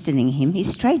on questioning him, he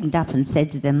straightened up and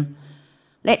said to them,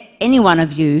 "Let any one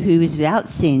of you who is without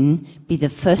sin be the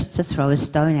first to throw a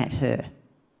stone at her."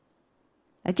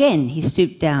 Again, he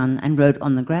stooped down and wrote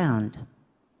on the ground.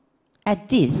 At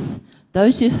this,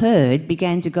 Those who heard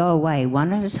began to go away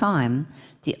one at a time,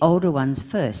 the older ones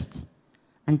first,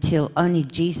 until only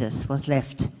Jesus was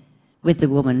left with the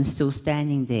woman still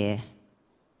standing there.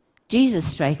 Jesus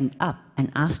straightened up and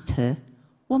asked her,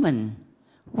 "Woman,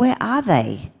 where are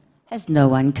they? Has no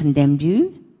one condemned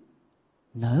you?"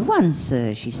 "No one,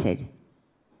 sir," she said.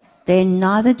 "Then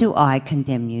neither do I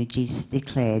condemn you," Jesus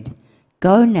declared.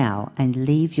 "Go now and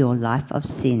leave your life of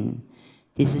sin."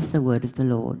 This is the word of the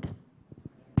Lord.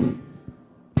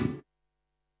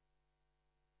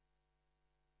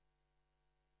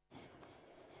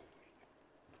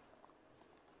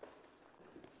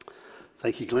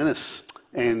 Thank you, Glenys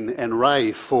and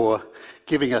Ray, for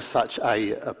giving us such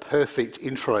a perfect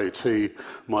intro to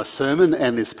my sermon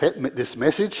and this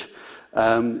message.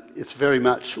 It's very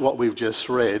much what we've just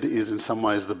read is in some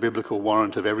ways the biblical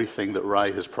warrant of everything that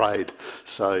Ray has prayed.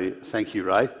 So thank you,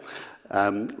 Ray.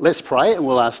 Let's pray, and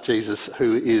we'll ask Jesus,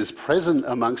 who is present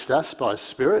amongst us by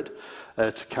Spirit,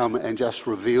 to come and just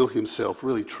reveal himself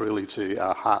really truly to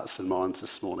our hearts and minds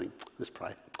this morning. Let's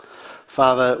pray.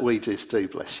 Father, we just do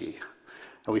bless you.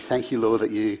 And we thank you, Lord, that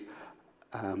you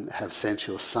have sent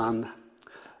your Son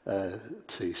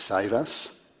to save us.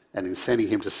 And in sending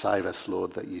him to save us,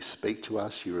 Lord, that you speak to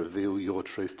us, you reveal your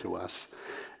truth to us,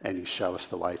 and you show us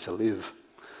the way to live.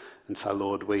 And so,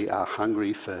 Lord, we are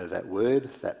hungry for that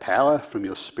word, that power from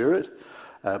your Spirit,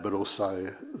 but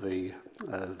also the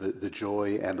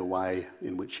joy and the way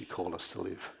in which you call us to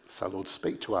live. So, Lord,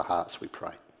 speak to our hearts, we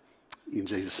pray. In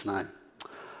Jesus' name.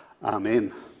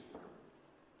 Amen.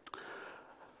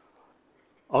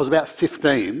 I was about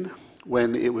 15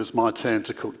 when it was my turn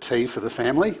to cook tea for the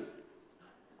family,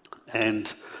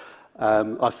 and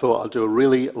I thought I'd do a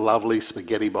really lovely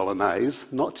spaghetti bolognese,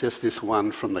 not just this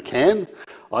one from the can.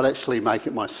 I'd actually make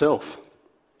it myself.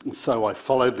 And so I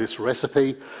followed this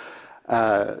recipe,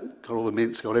 got all the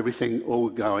mince, got everything all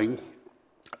going.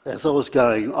 As I was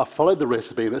going, I followed the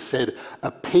recipe and it said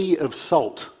a pea of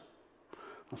salt.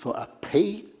 I thought, a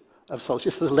pea of salt,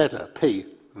 just the letter P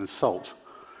and salt.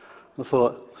 I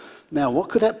thought, now what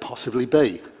could that possibly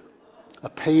be? A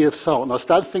pea of salt. And I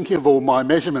started thinking of all my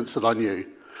measurements that I knew.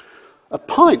 A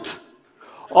pint.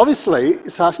 Obviously,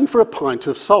 it's asking for a pint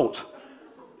of salt.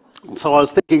 And so I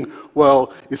was thinking,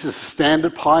 well, is this a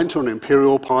standard pint or an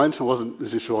imperial pint? I wasn't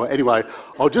too sure. Anyway,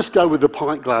 I'll just go with the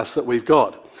pint glass that we've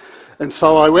got. And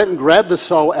so I went and grabbed the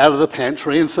salt out of the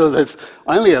pantry, and so there's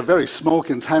only a very small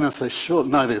container. So sure,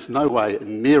 no, there's no way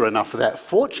near enough for that.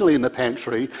 Fortunately, in the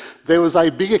pantry, there was a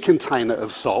bigger container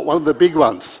of salt, one of the big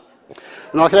ones.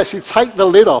 And I could actually take the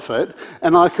lid off it,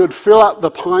 and I could fill up the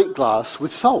pint glass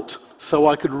with salt, so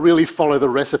I could really follow the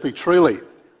recipe truly.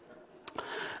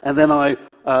 And then I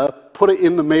put it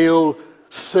in the meal,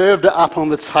 served it up on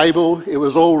the table. It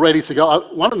was all ready to go.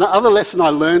 One of the other lesson I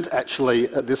learned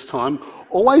actually at this time,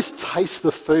 always taste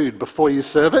the food before you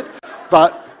serve it.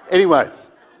 But anyway,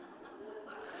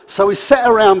 so we sat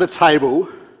around the table,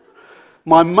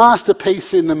 my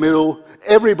masterpiece in the middle,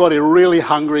 everybody really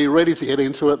hungry, ready to get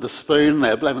into it, the spoon,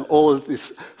 they're having all of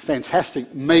this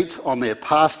fantastic meat on their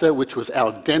pasta, which was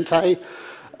al dente.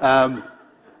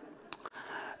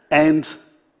 And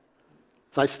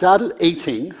they started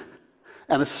eating,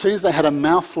 and as soon as they had a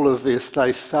mouthful of this,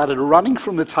 they started running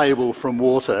from the table from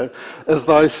water as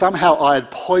though somehow I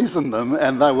had poisoned them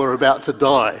and they were about to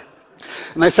die.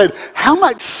 And they said, "How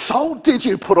much salt did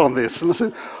you put on this?" And I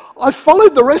said, "I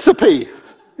followed the recipe.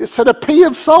 It said a pea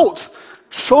of salt.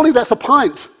 Surely that's a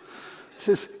pint." It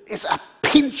says, "It's a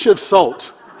pinch of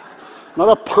salt, not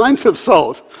a pint of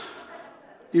salt.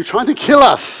 You're trying to kill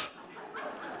us."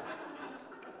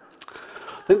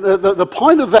 The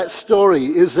point of that story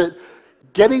is that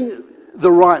getting the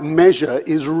right measure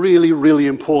is really, really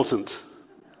important.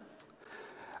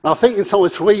 And I think in some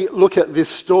ways we look at this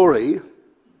story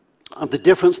and the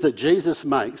difference that Jesus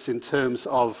makes in terms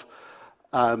of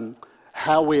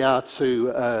how we are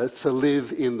to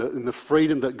live in the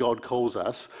freedom that God calls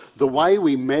us. The way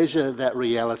we measure that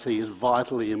reality is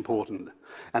vitally important.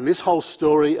 And this whole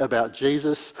story about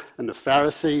Jesus and the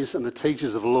Pharisees and the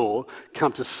teachers of law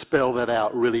come to spell that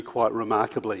out really quite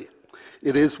remarkably.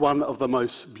 It is one of the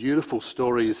most beautiful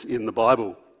stories in the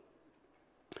Bible.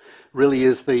 Really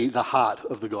is the heart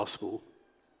of the gospel.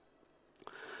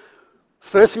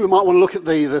 Firstly, we might want to look at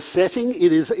the setting.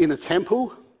 It is in a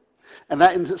temple, and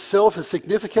that in itself is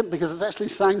significant because it's actually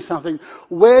saying something.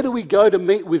 Where do we go to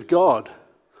meet with God?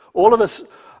 All of us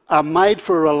are made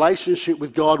for a relationship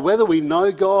with God, whether we know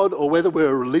God or whether we're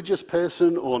a religious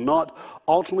person or not.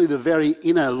 Ultimately, the very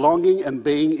inner longing and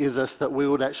being is us that we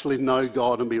would actually know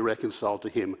God and be reconciled to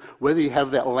him, whether you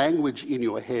have that language in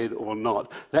your head or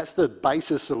not. That's the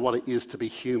basis of what it is to be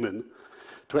human,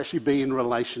 to actually be in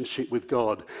relationship with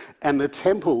God. And the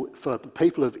temple for the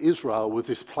people of Israel was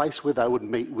this place where they would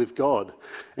meet with God.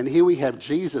 And here we have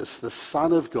Jesus, the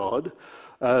Son of God,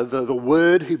 the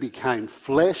Word who became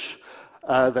flesh,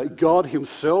 that God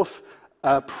himself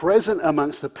present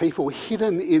amongst the people,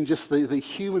 hidden in just the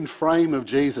human frame of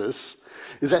Jesus,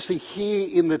 is actually here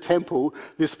in the temple,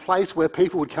 this place where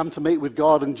people would come to meet with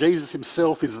God, and Jesus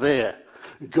himself is there.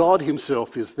 God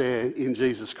himself is there in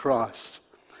Jesus Christ.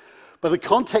 But the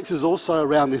context is also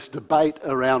around this debate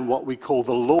around what we call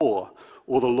the law,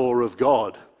 or the law of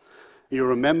God. You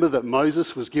remember that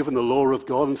Moses was given the law of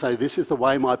God and say, this is the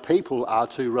way my people are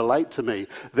to relate to me.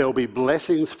 There'll be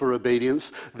blessings for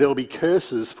obedience, there'll be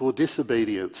curses for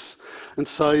disobedience. And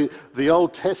so the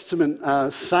Old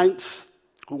Testament saints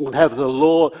will have the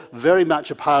law very much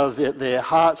a part of their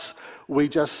hearts. We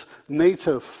just need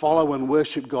to follow and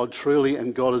worship God truly,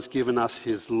 and God has given us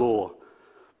his law.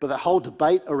 But the whole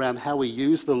debate around how we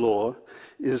use the law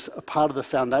is a part of the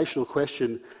foundational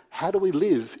question: how do we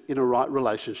live in a right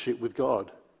relationship with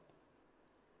God?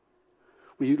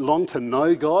 We long to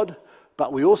know God,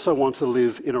 but we also want to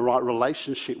live in a right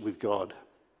relationship with God.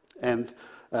 And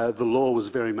the law was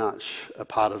very much a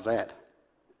part of that.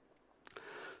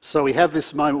 So we have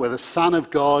this moment where the Son of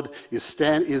God is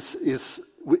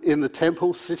in the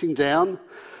temple, sitting down.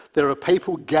 There are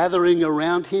people gathering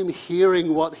around him,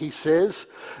 hearing what he says,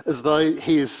 as though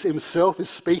he himself is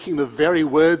speaking the very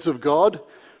words of God.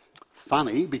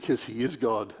 Funny, because he is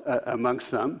God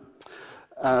amongst them.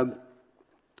 The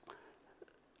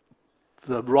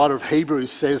writer of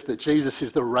Hebrews says that Jesus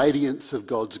is the radiance of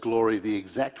God's glory, the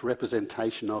exact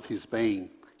representation of his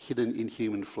being, hidden in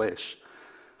human flesh.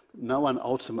 No one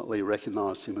ultimately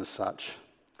recognised him as such.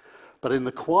 But in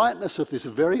the quietness of this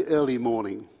very early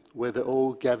morning, where they're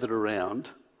all gathered around,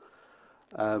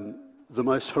 the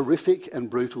most horrific and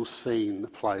brutal scene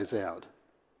plays out.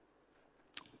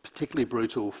 Particularly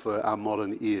brutal for our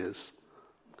modern ears.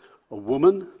 A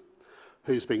woman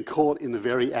who's been caught in the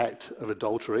very act of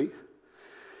adultery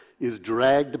is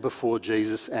dragged before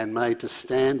Jesus and made to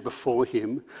stand before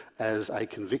him as a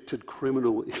convicted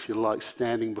criminal, if you like,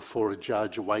 standing before a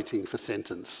judge waiting for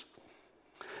sentence.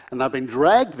 And they've been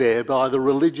dragged there by the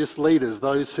religious leaders,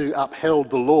 those who upheld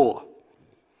the law.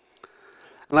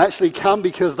 And they actually come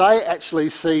because they actually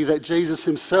see that Jesus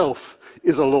himself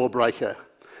is a lawbreaker.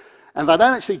 And they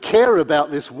don't actually care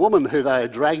about this woman who they are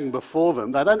dragging before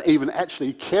them. They don't even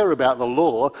actually care about the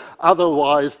law.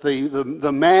 Otherwise,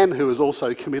 the man who has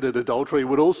also committed adultery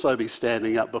would also be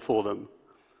standing up before them.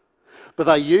 But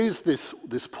they use this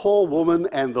poor woman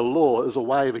and the law as a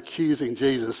way of accusing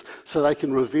Jesus so they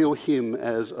can reveal him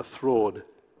as a fraud.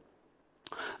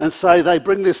 And so they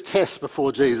bring this test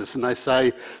before Jesus and they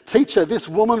say, "Teacher, this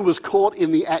woman was caught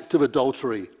in the act of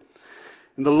adultery.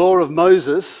 In the law,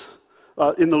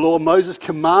 Moses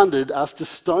commanded us to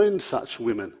stone such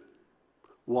women.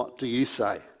 What do you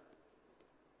say?"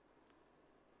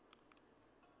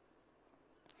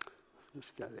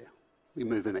 Let's go there. We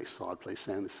move the next slide, please,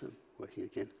 Sanderson. Working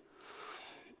again.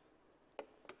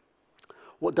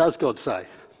 What does God say?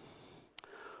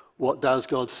 What does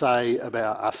God say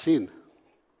about our sin?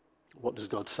 What does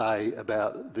God say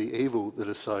about the evil that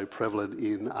is so prevalent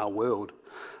in our world,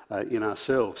 in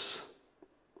ourselves?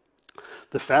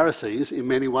 The Pharisees, in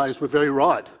many ways, were very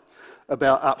right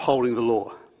about upholding the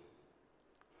law.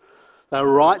 They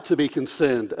were right to be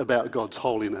concerned about God's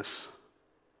holiness.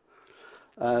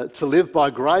 To live by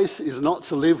grace is not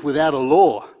to live without a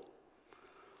law,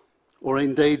 or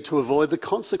indeed to avoid the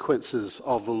consequences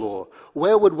of the law.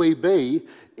 Where would we be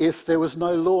if there was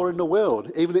no law in the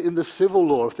world? Even in the civil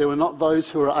law, if there were not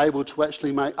those who are able to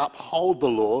actually uphold the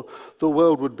law, the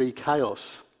world would be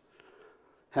chaos.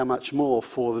 How much more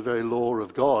for the very law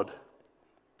of God?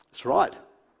 It's right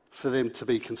for them to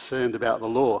be concerned about the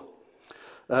law.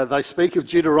 They speak of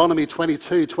Deuteronomy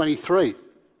 22, 23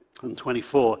 and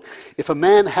 24. If a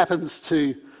man happens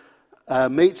to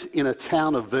meet in a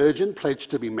town a virgin pledged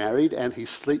to be married and he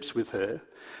sleeps with her,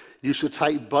 you should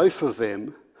take both of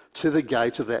them to the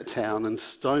gate of that town and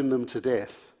stone them to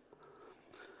death.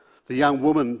 The young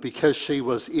woman, because she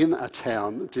was in a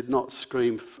town, did not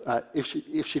scream.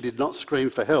 If she did not scream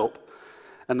for help,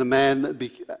 and the man.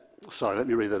 Let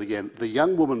me read that again. The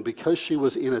young woman, because she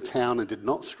was in a town and did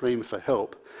not scream for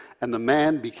help, and the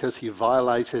man, because he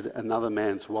violated another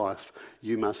man's wife,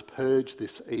 you must purge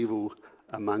this evil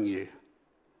among you.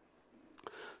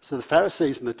 So the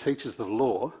Pharisees and the teachers of the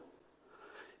law,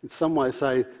 in some way,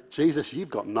 say, Jesus, you've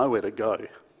got nowhere to go.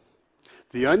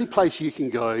 The only place you can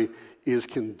go is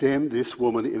condemn this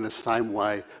woman in the same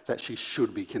way that she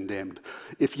should be condemned.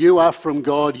 If you are from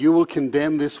God, you will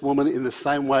condemn this woman in the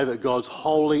same way that God's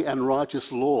holy and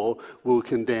righteous law will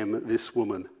condemn this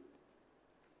woman.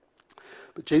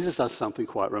 But Jesus does something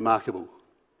quite remarkable.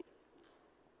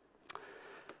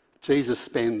 Jesus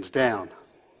bends down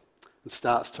and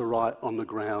starts to write on the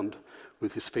ground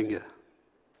with his finger.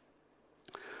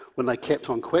 When they kept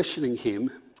on questioning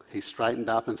him, he straightened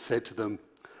up and said to them,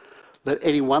 "Let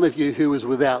any one of you who is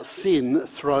without sin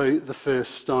throw the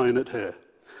first stone at her."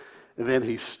 And then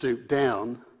he stooped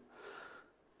down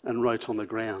and wrote on the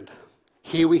ground.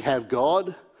 Here we have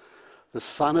God, the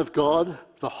Son of God,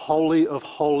 the Holy of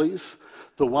Holies,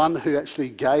 the one who actually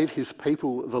gave his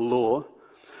people the law,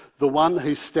 the one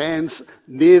who stands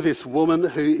near this woman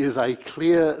who is a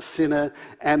clear sinner,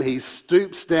 and he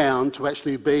stoops down to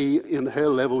actually be in her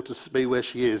level, to be where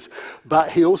she is.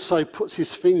 But he also puts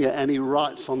his finger and he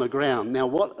writes on the ground. Now,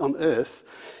 what on earth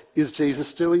is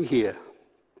Jesus doing here?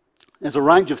 There's a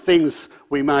range of things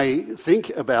we may think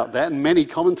about that, and many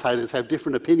commentators have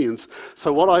different opinions.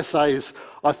 So what I say is,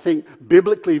 I think,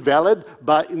 biblically valid,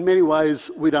 but in many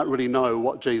ways we don't really know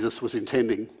what Jesus was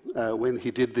intending when he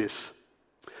did this.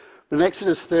 In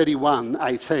Exodus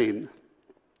 31:18,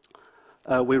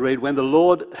 we read, "When the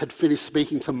Lord had finished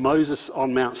speaking to Moses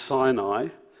on Mount Sinai,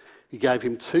 he gave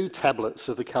him 2 tablets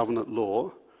of the covenant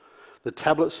law, the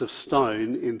tablets of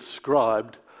stone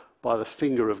inscribed by the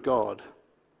finger of God."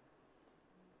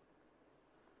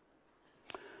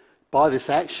 By this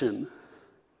action,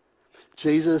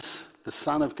 Jesus, the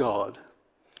Son of God,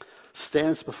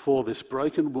 stands before this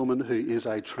broken woman who is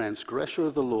a transgressor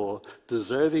of the law,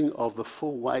 deserving of the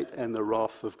full weight and the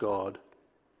wrath of God,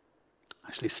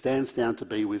 actually stands down to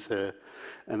be with her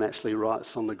and actually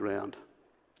writes on the ground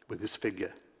with his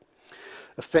finger.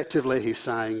 Effectively, he's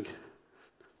saying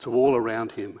to all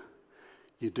around him,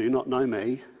 "You do not know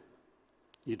me,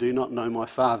 you do not know my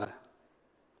Father,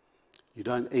 you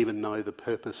don't even know the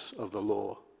purpose of the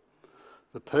law.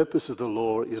 The purpose of the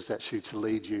law is actually to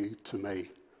lead you to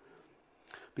me."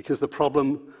 Because the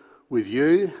problem with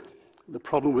you, the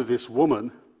problem with this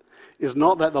woman, is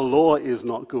not that the law is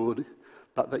not good,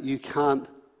 but that you can't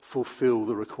fulfill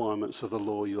the requirements of the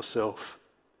law yourself.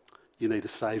 You need a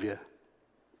saviour.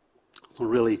 It's a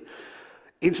really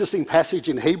interesting passage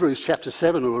in Hebrews chapter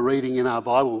 7 we were reading in our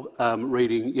Bible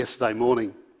reading yesterday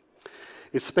morning.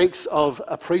 It speaks of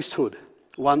a priesthood,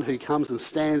 one who comes and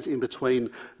stands in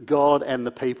between God and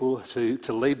the people to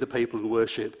lead the people in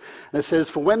worship. And it says,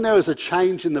 "For when there is a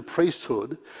change in the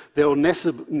priesthood, there will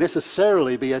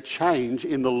necessarily be a change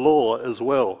in the law as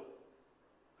well."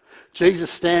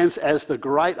 Jesus stands as the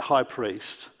great high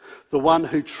priest, the one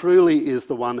who truly is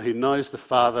the one who knows the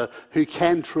Father, who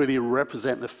can truly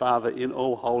represent the Father in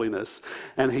all holiness.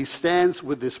 And he stands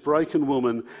with this broken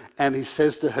woman and he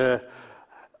says to her,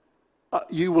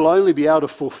 "You will only be able to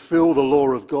fulfill the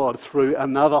law of God through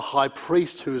another high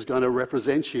priest who is going to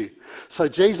represent you." So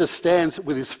Jesus stands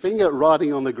with his finger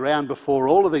writing on the ground before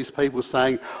all of these people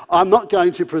saying, "I'm not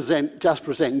going to just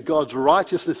present God's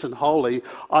righteousness and holy.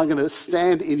 I'm going to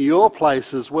stand in your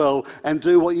place as well and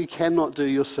do what you cannot do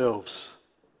yourselves.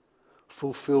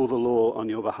 Fulfill the law on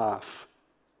your behalf."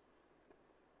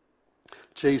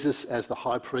 Jesus, as the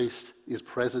high priest, is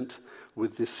present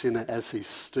with this sinner as he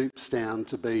stoops down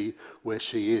to be where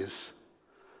she is.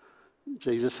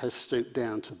 Jesus has stooped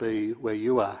down to be where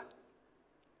you are.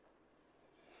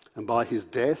 And by his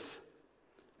death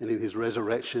and in his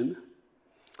resurrection,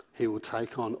 he will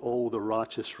take on all the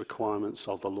righteous requirements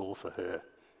of the law for her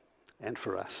and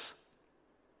for us.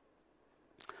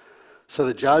 So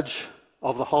the judge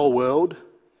of the whole world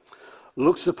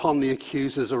looks upon the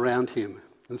accusers around him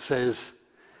and says,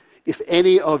 "If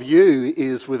any of you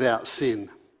is without sin,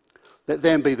 let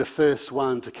them be the first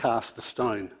one to cast the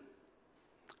stone."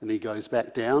 And he goes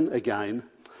back down again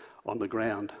on the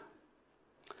ground.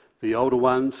 The older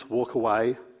ones walk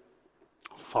away,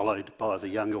 followed by the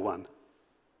younger one.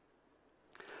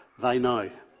 They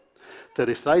know that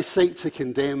if they seek to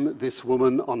condemn this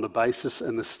woman on the basis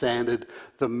and the standard,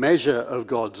 the measure of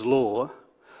God's law,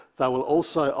 they will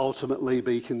also ultimately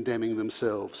be condemning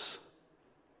themselves.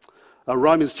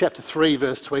 Romans chapter 3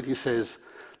 verse 20 says,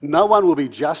 "No one will be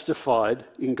justified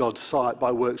in God's sight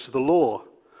by works of the law,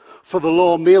 for the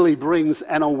law merely brings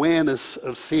an awareness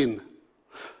of sin."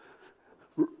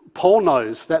 Paul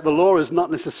knows that the law is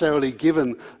not necessarily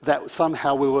given that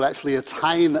somehow we will actually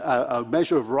attain a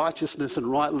measure of righteousness and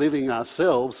right living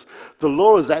ourselves. The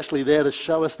law is actually there to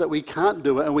show us that we can't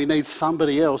do it and we need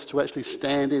somebody else to actually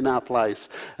stand in our place.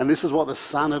 And this is what the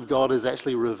Son of God is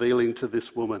actually revealing to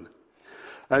this woman.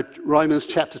 Romans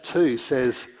chapter 2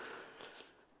 says,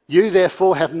 You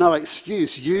therefore have no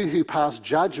excuse, you who pass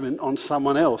judgment on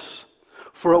someone else.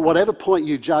 For at whatever point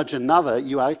you judge another,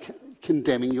 you are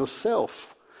condemning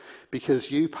yourself,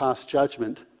 because you pass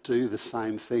judgment, do the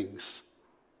same things.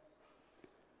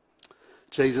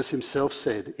 Jesus himself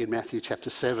said in Matthew chapter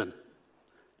 7,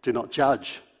 do not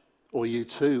judge, or you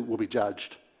too will be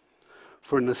judged.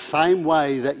 For in the same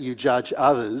way that you judge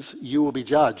others, you will be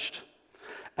judged.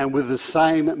 And with the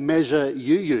same measure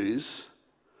you use,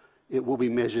 it will be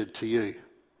measured to you.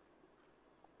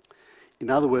 In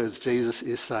other words, Jesus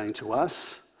is saying to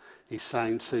us, he's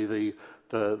saying to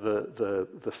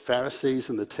the Pharisees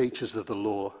and the teachers of the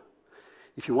law,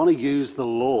 if you want to use the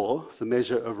law, the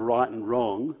measure of right and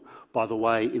wrong, by the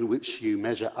way in which you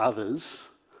measure others,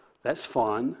 that's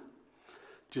fine.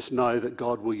 Just know that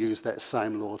God will use that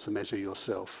same law to measure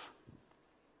yourself.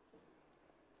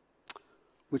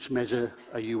 Which measure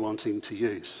are you wanting to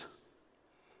use?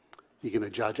 You're going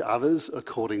to judge others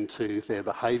according to their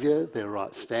behaviour, their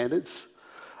right standards?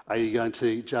 Are you going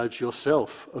to judge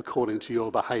yourself according to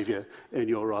your behaviour and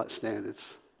your right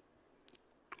standards?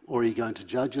 Or are you going to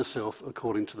judge yourself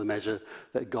according to the measure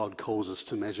that God calls us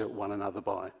to measure one another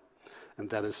by? And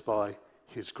that is by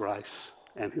his grace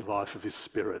and the life of his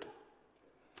Spirit.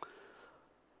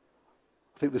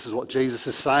 I think this is what Jesus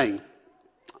is saying.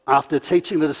 After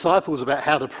teaching the disciples about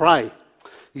how to pray,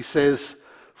 he says,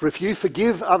 for if you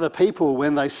forgive other people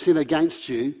when they sin against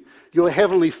you, your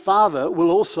heavenly Father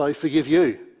will also forgive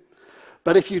you.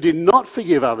 But if you do not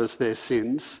forgive others their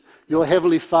sins, your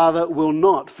heavenly Father will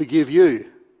not forgive you.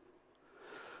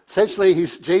 Essentially,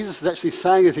 Jesus is actually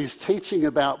saying, as he's teaching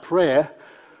about prayer,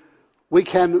 we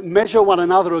can measure one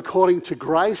another according to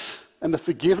grace and the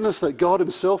forgiveness that God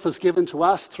himself has given to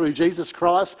us through Jesus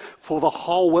Christ for the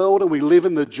whole world, and we live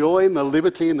in the joy and the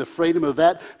liberty and the freedom of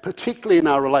that, particularly in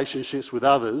our relationships with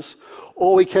others.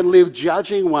 Or we can live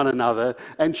judging one another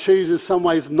and choose in some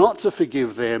ways not to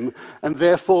forgive them, and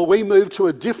therefore we move to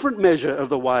a different measure of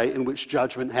the way in which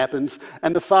judgment happens,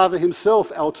 and the Father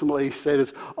himself ultimately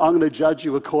says, I'm going to judge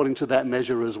you according to that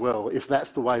measure as well, if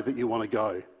that's the way that you want to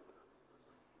go.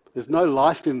 There's no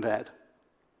life in that.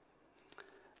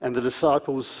 And the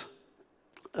disciples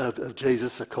of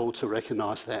Jesus are called to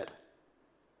recognise that.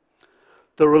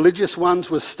 The religious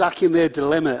ones were stuck in their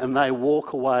dilemma, and they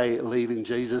walk away leaving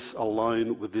Jesus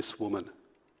alone with this woman.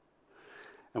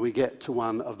 And we get to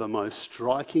one of the most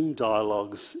striking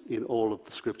dialogues in all of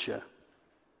the scripture.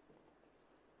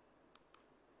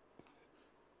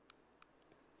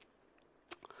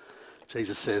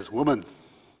 Jesus says, woman,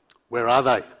 where are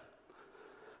they?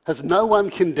 Has no one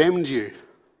condemned you?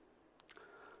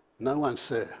 No one,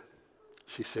 sir,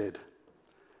 she said.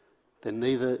 Then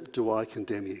neither do I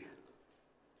condemn you.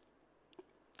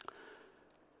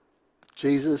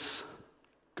 Jesus,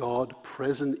 God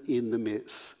present in the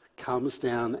midst, comes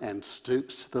down and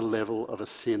stoops to the level of a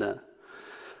sinner.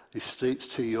 He stoops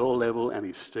to your level and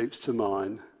he stoops to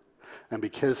mine. And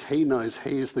because he knows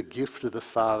he is the gift of the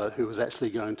Father who is actually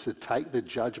going to take the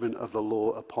judgment of the law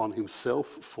upon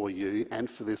himself for you and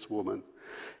for this woman,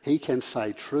 he can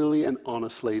say truly and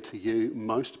honestly to you,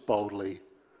 most boldly,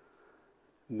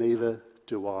 neither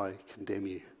do I condemn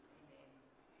you.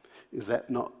 Is that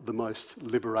not the most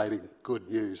liberating good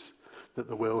news that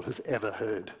the world has ever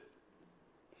heard?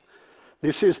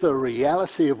 This is the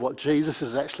reality of what Jesus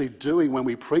is actually doing when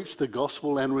we preach the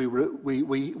gospel and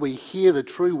we hear the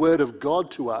true word of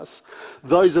God to us.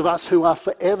 Those of us who are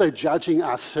forever judging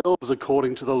ourselves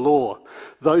according to the law.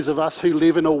 Those of us who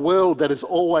live in a world that is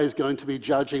always going to be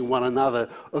judging one another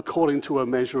according to a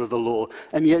measure of the law.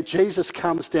 And yet Jesus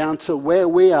comes down to where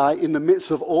we are in the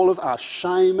midst of all of our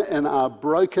shame and our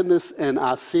brokenness and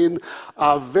our sin,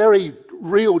 our very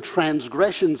real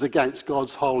transgressions against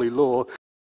God's holy law.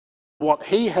 What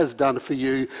he has done for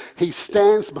you, he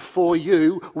stands before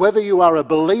you, whether you are a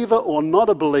believer or not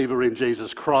a believer in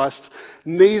Jesus Christ,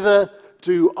 neither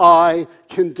do I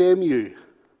condemn you.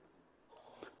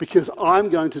 Because I'm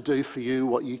going to do for you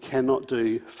what you cannot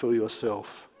do for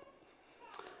yourself.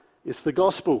 It's the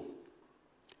gospel.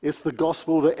 It's the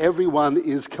gospel that everyone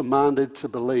is commanded to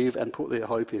believe and put their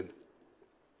hope in.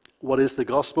 What is the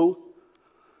gospel?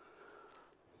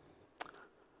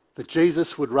 That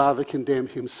Jesus would rather condemn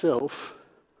himself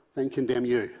than condemn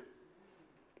you.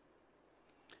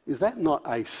 Is that not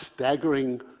a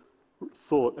staggering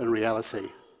thought and reality?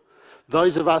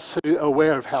 Those of us who are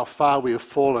aware of how far we have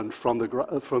fallen from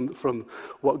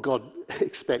what God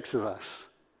expects of us.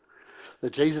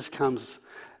 That Jesus comes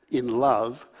in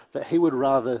love, that he would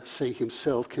rather see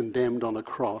himself condemned on a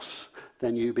cross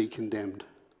than you be condemned.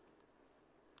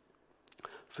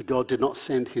 For God did not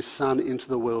send his Son into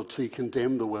the world to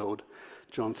condemn the world,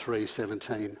 John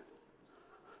 3:17,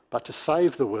 but to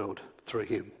save the world through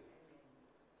him.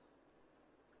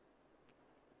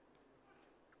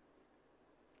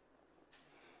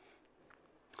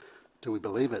 Do we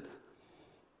believe it?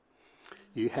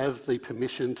 You have the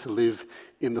permission to live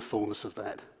in the fullness of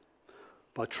that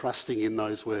by trusting in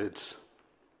those words.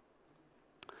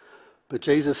 But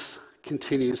Jesus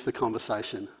continues the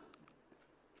conversation.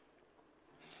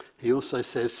 He also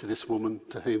says to this woman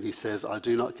to whom he says, I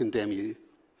do not condemn you. He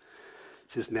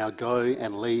says, now go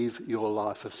and leave your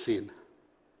life of sin.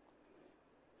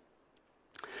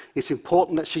 It's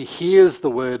important that she hears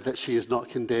the word that she is not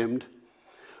condemned,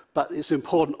 but it's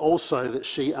important also that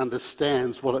she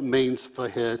understands what it means for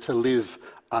her to live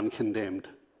uncondemned.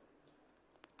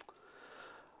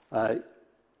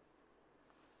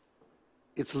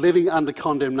 It's living under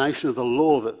condemnation of the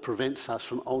law that prevents us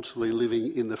from ultimately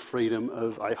living in the freedom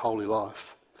of a holy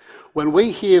life. When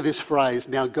we hear this phrase,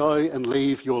 now go and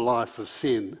leave your life of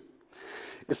sin,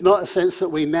 it's not a sense that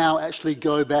we now actually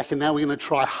go back and now we're going to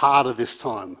try harder this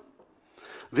time.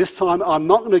 This time I'm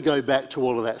not going to go back to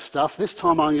all of that stuff. This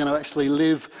time I'm going to actually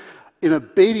live in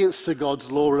obedience to God's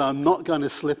law and I'm not going to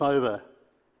slip over.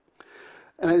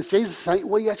 And as Jesus is saying,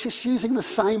 well, you're just using the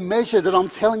same measure that I'm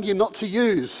telling you not to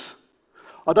use.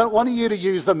 I don't want you to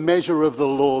use the measure of the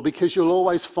law because you'll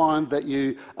always find that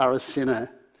you are a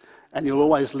sinner and you'll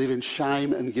always live in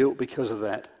shame and guilt because of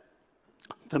that.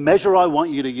 The measure I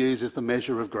want you to use is the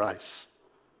measure of grace.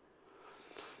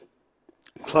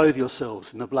 Clothe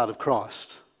yourselves in the blood of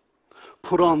Christ.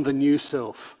 Put on the new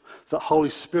self, the Holy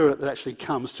Spirit that actually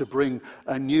comes to bring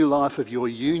a new life of your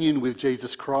union with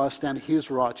Jesus Christ and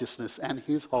his righteousness and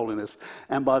his holiness.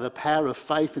 And by the power of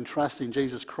faith and trust in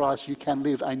Jesus Christ, you can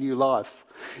live a new life.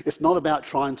 It's not about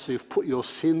trying to put your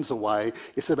sins away.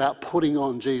 It's about putting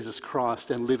on Jesus Christ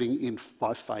and living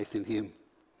by faith in him.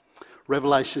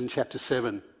 Revelation chapter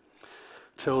 7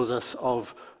 tells us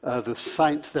of the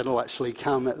saints that will actually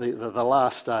come at the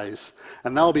last days.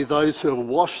 And they'll be those who have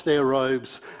washed their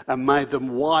robes and made them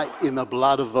white in the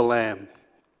blood of the Lamb.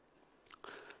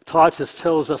 Titus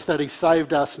tells us that he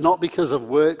saved us not because of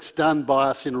works done by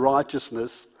us in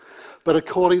righteousness, but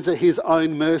according to his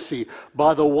own mercy,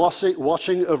 by the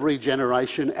washing of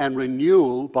regeneration and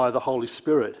renewal by the Holy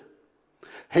Spirit.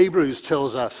 Hebrews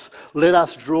tells us, let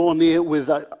us draw near with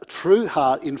a true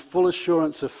heart in full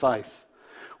assurance of faith,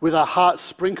 with our hearts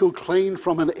sprinkled clean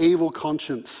from an evil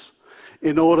conscience,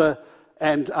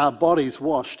 and our bodies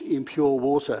washed in pure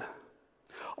water.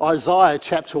 Isaiah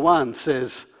chapter 1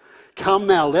 says, come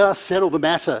now, let us settle the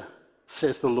matter,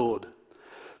 says the Lord.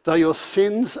 Though your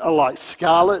sins are like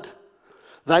scarlet,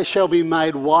 they shall be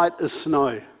made white as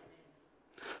snow.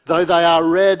 Though they are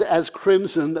red as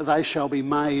crimson, they shall be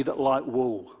made like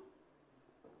wool.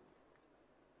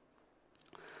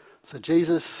 So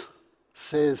Jesus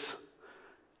says,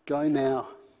 go now,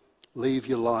 leave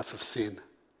your life of sin.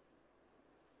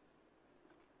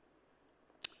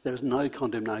 There is no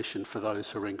condemnation for those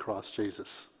who are in Christ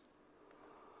Jesus.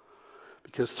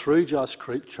 Because through just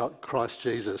Christ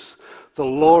Jesus, the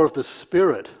law of the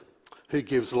Spirit who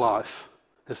gives life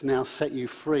has now set you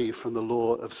free from the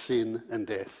law of sin and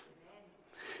death.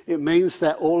 It means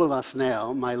that all of us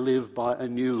now may live by a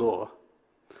new law,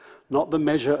 not the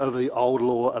measure of the old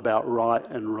law about right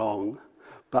and wrong,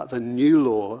 but the new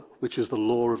law, which is the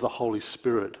law of the Holy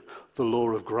Spirit, the law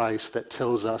of grace that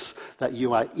tells us that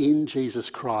you are in Jesus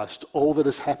Christ. All that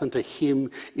has happened to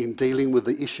him in dealing with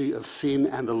the issue of sin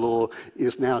and the law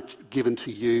is now given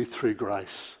to you through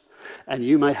grace. And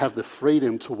you may have the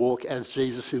freedom to walk as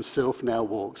Jesus himself now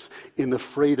walks, in the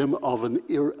freedom of an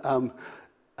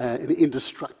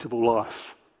indestructible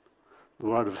life, the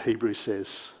writer of Hebrews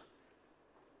says.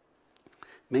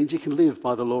 It means you can live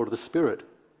by the law of the Spirit.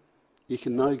 You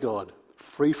can know God,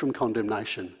 free from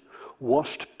condemnation,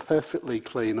 washed perfectly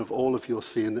clean of all of your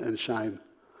sin and shame.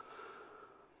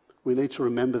 We need to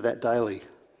remember that daily.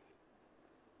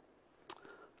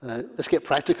 Let's get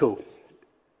practical.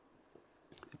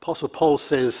 Apostle Paul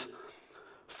says,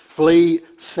 flee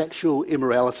sexual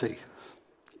immorality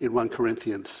in 1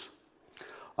 Corinthians.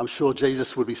 I'm sure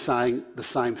Jesus would be saying the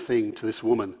same thing to this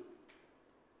woman.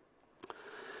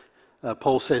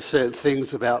 Paul says certain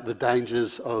things about the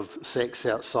dangers of sex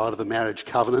outside of the marriage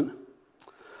covenant.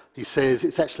 He says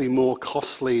it's actually more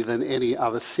costly than any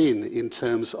other sin in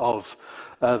terms of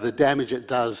the damage it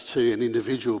does to an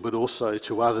individual, but also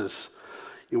to others.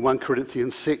 In 1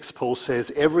 Corinthians 6, Paul says,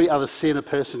 every other sin a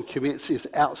person commits is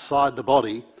outside the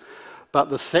body, but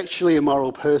the sexually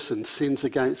immoral person sins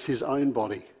against his own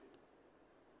body.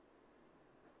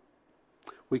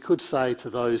 We could say to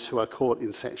those who are caught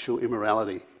in sexual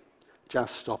immorality,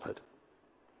 just stop it.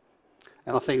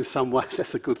 And I think in some ways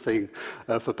that's a good thing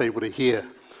for people to hear.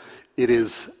 It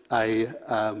is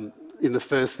in the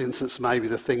first instance, maybe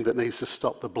the thing that needs to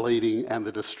stop the bleeding and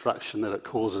the destruction that it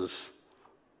causes.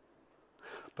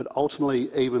 But ultimately,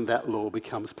 even that law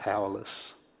becomes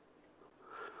powerless.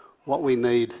 What we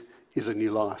need is a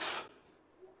new life.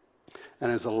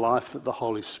 And as a life that the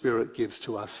Holy Spirit gives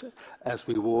to us as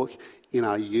we walk in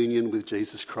our union with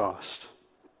Jesus Christ.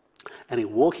 And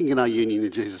in walking in our union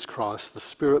with Jesus Christ, the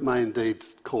Spirit may indeed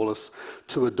call us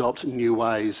to adopt new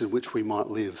ways in which we might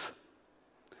live.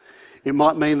 It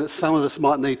might mean that some of us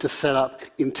might need to set up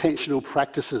intentional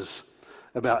practices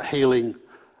about healing,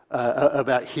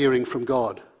 about hearing from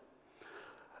God,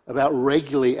 about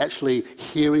regularly actually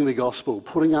hearing the gospel,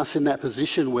 putting us in that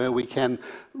position where we can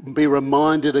be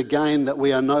reminded again that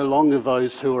we are no longer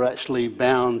those who are actually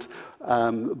bound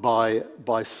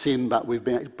by sin, but we've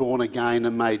been born again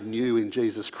and made new in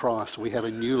Jesus Christ. We have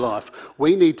a new life.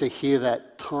 We need to hear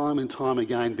that time and time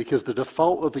again, because the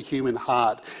default of the human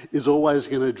heart is always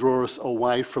going to draw us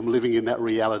away from living in that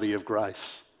reality of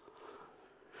grace.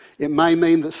 It may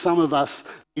mean that some of us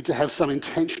need to have some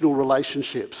intentional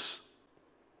relationships,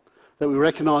 that we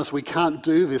recognise we can't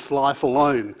do this life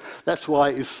alone. That's why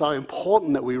it is so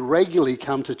important that we regularly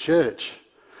come to church.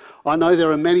 I know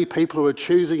there are many people who are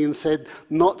choosing instead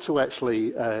not to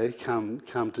actually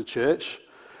come to church,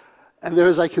 and there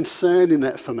is a concern in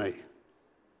that for me,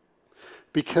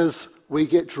 because we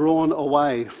get drawn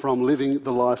away from living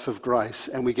the life of grace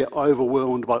and we get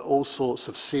overwhelmed by all sorts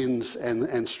of sins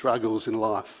and struggles in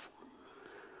life.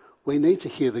 We need to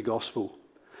hear the gospel.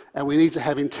 And we need to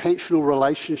have intentional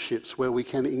relationships where we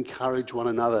can encourage one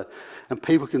another and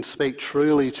people can speak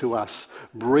truly to us,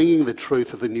 bringing the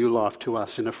truth of the new life to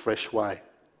us in a fresh way.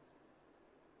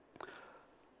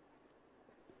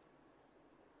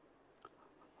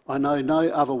 I know no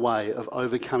other way of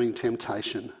overcoming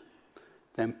temptation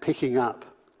than picking up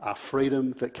our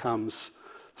freedom that comes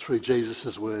through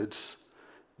Jesus' words,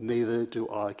 "Neither do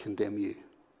I condemn you.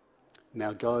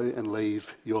 Now go and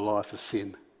leave your life of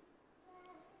sin."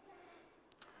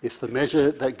 It's the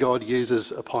measure that God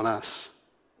uses upon us.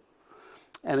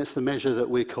 And it's the measure that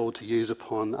we're called to use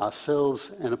upon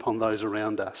ourselves and upon those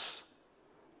around us.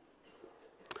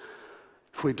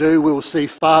 If we do, we will see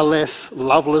far less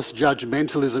loveless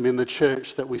judgmentalism in the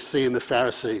church that we see in the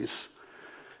Pharisees,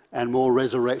 and more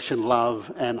resurrection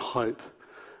love and hope,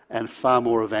 and far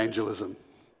more evangelism.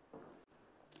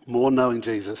 More knowing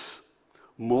Jesus,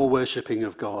 more worshipping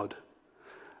of God,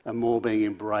 and more being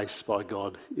embraced by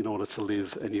God in order to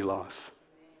live a new life.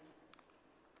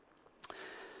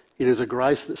 It is a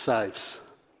grace that saves,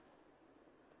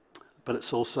 but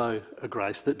it's also a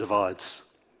grace that divides.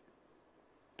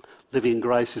 Living in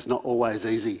grace is not always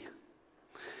easy.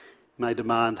 It may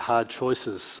demand hard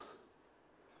choices,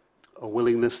 a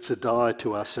willingness to die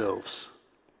to ourselves.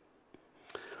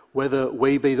 Whether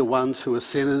we be the ones who are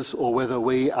sinners or whether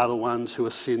we are the ones who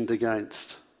are sinned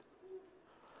against.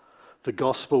 The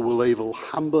gospel will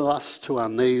humble us to our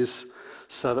knees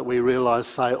so that we realise,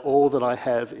 say, all that I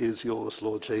have is yours,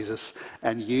 Lord Jesus,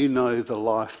 and you know the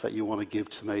life that you want to give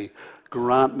to me.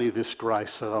 Grant me this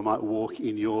grace so that I might walk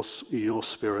in your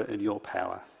spirit and your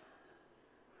power.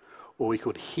 Or we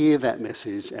could hear that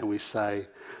message and we say,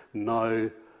 no,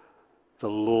 the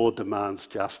Lord demands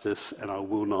justice and I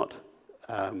will not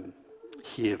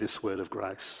hear this word of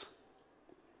grace.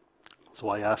 So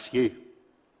I ask you,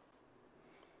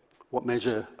 what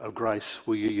measure of grace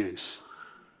will you use?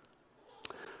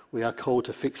 We are called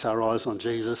to fix our eyes on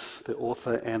Jesus, the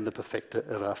author and the perfecter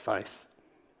of our faith,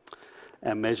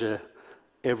 and measure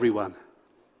everyone,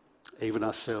 even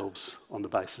ourselves, on the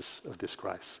basis of this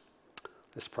grace.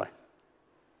 Let's pray.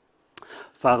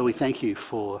 Father, we thank you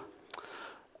for,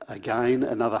 again,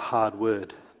 another hard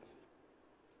word.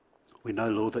 We know,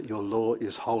 Lord, that your law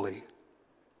is holy,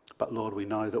 but Lord, we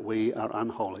know that we are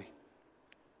unholy.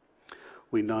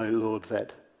 We know, Lord,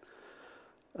 that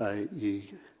you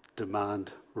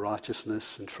demand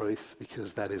righteousness and truth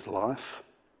because that is life,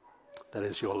 that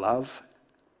is your love.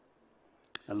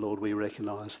 And Lord, we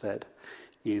recognise that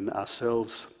in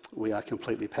ourselves we are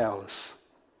completely powerless.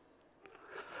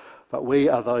 But we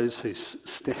are those who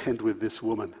stand with this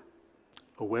woman,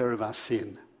 aware of our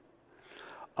sin,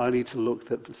 only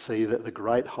to see that the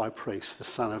great high priest, the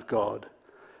Son of God,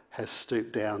 has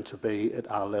stooped down to be at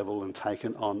our level and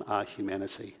taken on our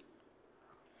humanity.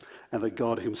 And that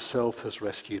God himself has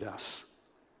rescued us.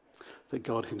 That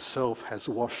God himself has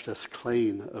washed us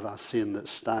clean of our sin that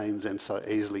stains and so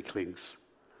easily clings.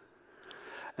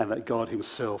 And that God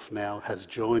himself now has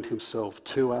joined himself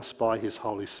to us by his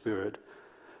Holy Spirit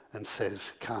and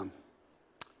says, come,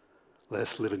 let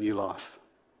us live a new life.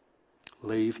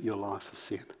 Leave your life of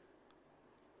sin.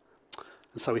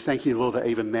 And so we thank you, Lord, that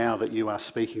even now that you are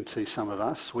speaking to some of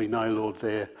us, we know, Lord,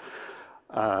 there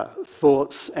are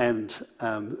thoughts and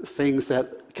things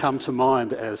that come to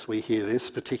mind as we hear this,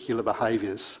 particular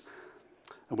behaviours.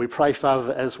 And we pray, Father,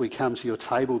 that as we come to your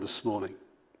table this morning,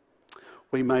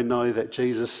 we may know that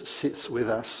Jesus sits with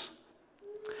us.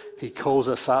 He calls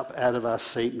us up out of our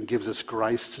seat and gives us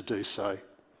grace to do so.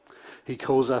 He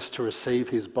calls us to receive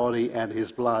his body and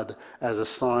his blood as a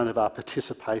sign of our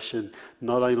participation,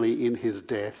 not only in his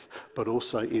death, but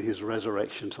also in his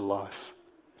resurrection to life.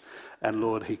 And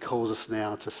Lord, he calls us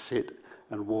now to sit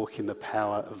and walk in the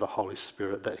power of the Holy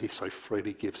Spirit that he so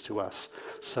freely gives to us,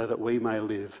 so that we may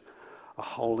live a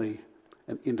holy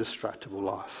and indestructible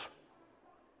life.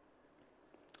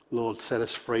 Lord, set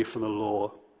us free from the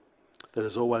law that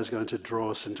is always going to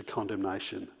draw us into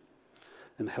condemnation,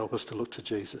 and help us to look to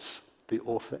Jesus, the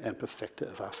author and perfecter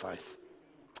of our faith.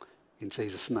 In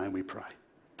Jesus' name we pray.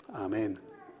 Amen.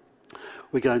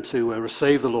 We're going to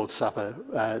receive the Lord's Supper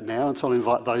now, and so I'll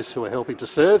invite those who are helping to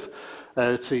serve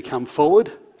to come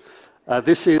forward.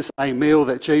 This is a meal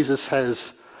that Jesus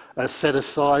has set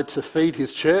aside to feed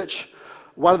his church.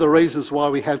 One of the reasons why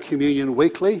we have communion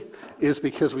weekly is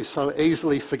because we so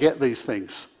easily forget these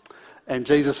things. And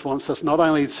Jesus wants us not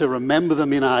only to remember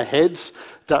them in our heads,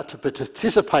 but to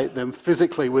participate them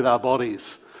physically with our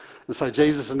bodies. And so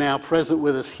Jesus is now present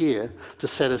with us here to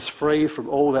set us free from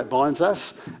all that binds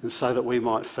us, and so that we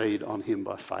might feed on him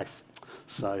by faith.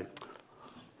 So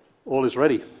all is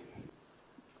ready.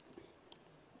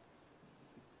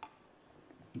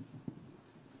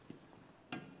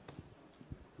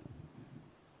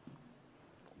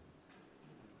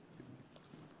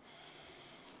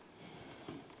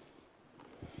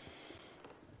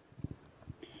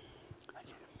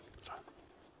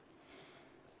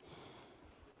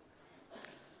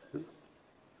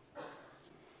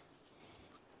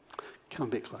 Come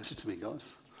a bit closer to me, guys.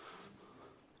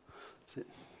 That's it.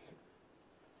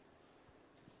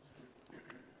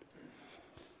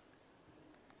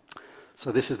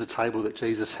 So this is the table that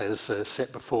Jesus has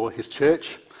set before his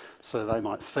church, so they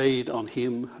might feed on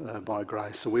him by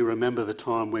grace. And we remember the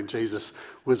time when Jesus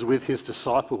was with his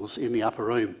disciples in the upper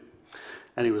room,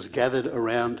 and he was gathered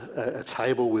around a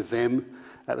table with them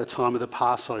at the time of the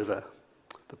Passover.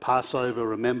 The Passover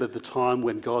remembered the time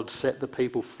when God set the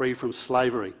people free from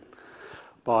slavery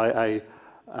by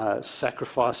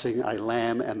sacrificing a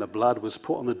lamb, and the blood was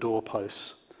put on the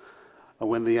doorposts. And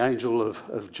when the angel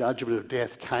of judgment of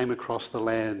death came across the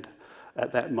land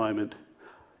at that moment,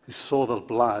 he saw the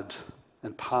blood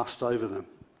and passed over them.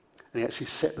 And he actually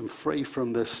set them free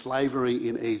from the slavery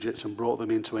in Egypt and brought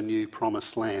them into a new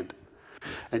promised land.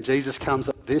 And Jesus comes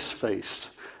at this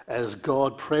feast as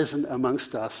God present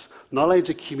amongst us, not only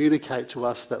to communicate to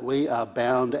us that we are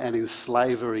bound and in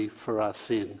slavery for our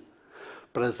sin,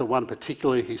 but as the one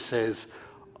particularly who says,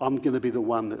 I'm going to be the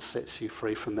one that sets you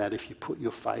free from that if you put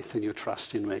your faith and your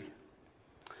trust in me.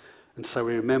 And so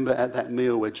we remember at that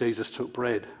meal where Jesus took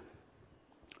bread,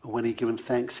 and when he'd given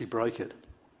thanks, he broke it.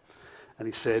 And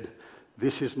he said,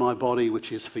 this is my body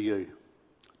which is for you.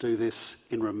 Do this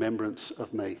in remembrance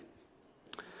of me.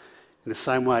 In the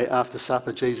same way, after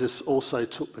supper, Jesus also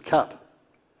took the cup.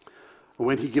 And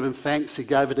when he'd given thanks, he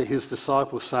gave it to his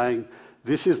disciples, saying,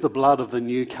 this is the blood of the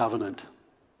new covenant,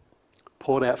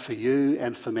 poured out for you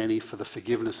and for many for the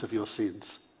forgiveness of your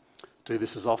sins. Do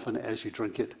this as often as you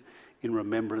drink it in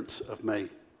remembrance of me.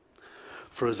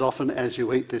 For as often as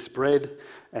you eat this bread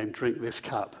and drink this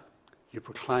cup, you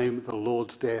proclaim the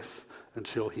Lord's death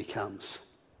until he comes.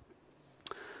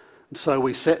 And so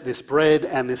we set this bread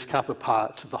and this cup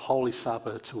apart to the Holy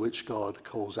Supper to which God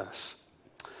calls us.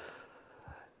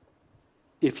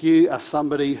 If you are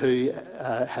somebody who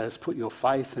has put your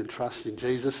faith and trust in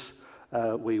Jesus,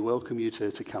 we welcome you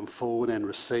to come forward and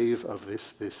receive of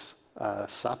this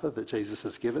supper that Jesus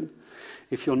has given.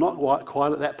 If you're not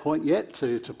quite at that point yet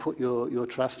to put your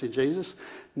trust in Jesus,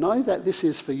 know that this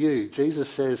is for you. Jesus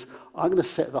says, I'm going to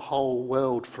set the whole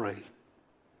world free.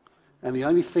 And the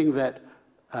only thing that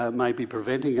may be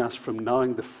preventing us from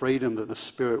knowing the freedom that the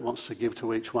Spirit wants to give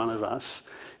to each one of us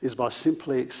is by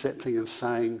simply accepting and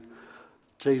saying,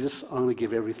 Jesus, I'm going to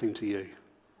give everything to you.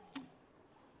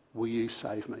 Will you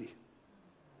save me?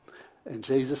 And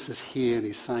Jesus is here and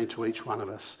he's saying to each one of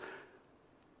us,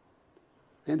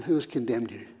 then who has condemned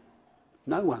you?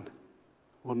 No one.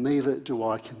 Well, neither do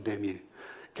I condemn you.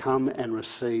 Come and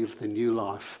receive the new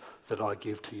life that I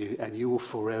give to you, and you will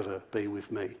forever be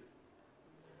with me.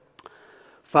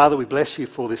 Father, we bless you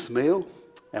for this meal,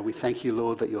 and we thank you,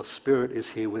 Lord, that your Spirit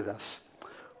is here with us.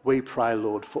 We pray,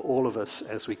 Lord, for all of us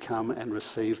as we come and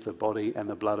receive the body and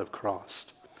the blood of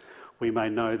Christ. We may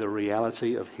know the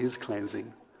reality of his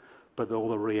cleansing, but all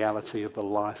the reality of the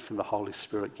life and the Holy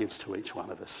Spirit gives to each one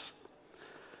of us.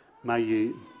 May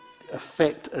you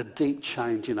affect a deep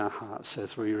change in our hearts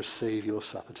as we receive your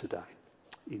supper today.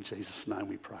 In Jesus' name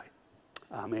we pray.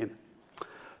 Amen.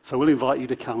 So we'll invite you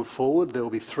to come forward. There will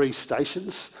be 3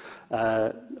 stations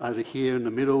over here in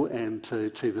the middle and to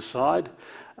the side.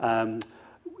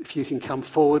 If you can come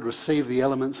forward, receive the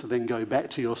elements, and then go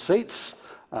back to your seats.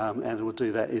 And we'll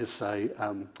do that as a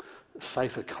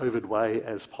safer COVID way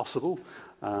as possible.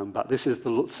 But this is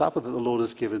the supper that the Lord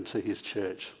has given to his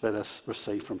church. Let us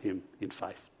receive from him in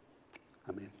faith.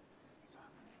 Amen.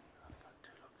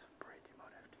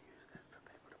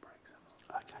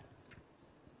 Okay.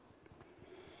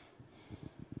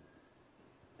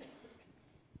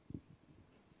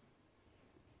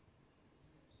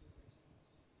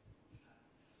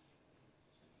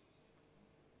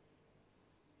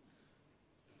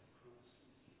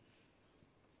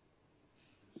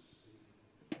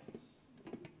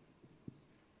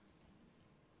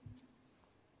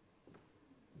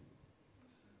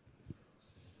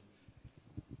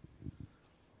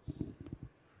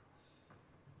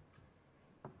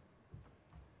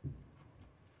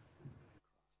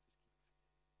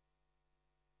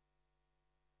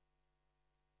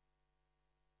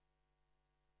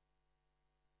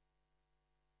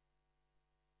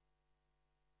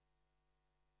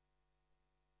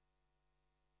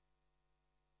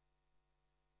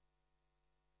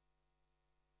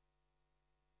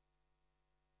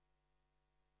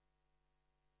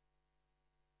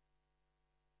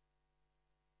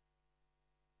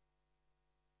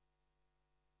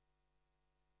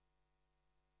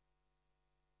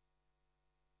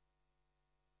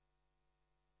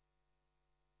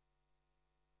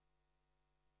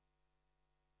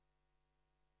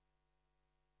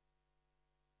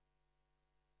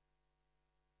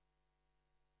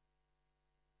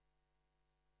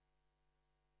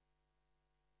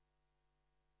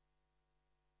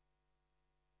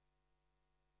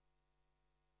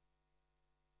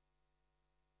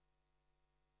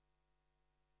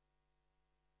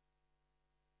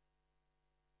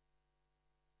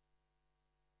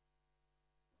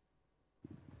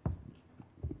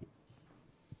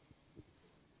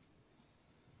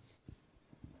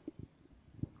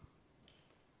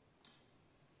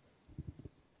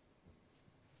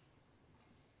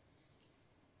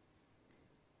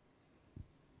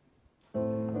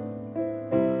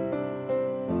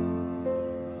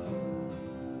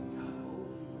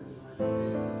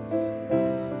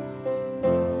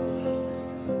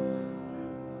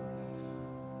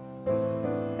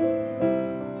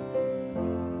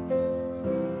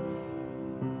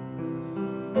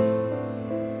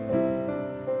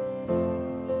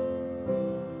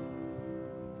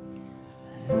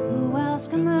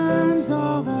 Commands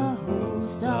all the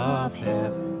hosts of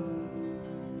heaven.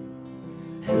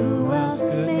 Who else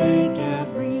could make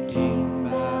every king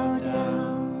bow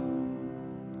down?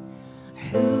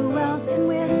 Who else can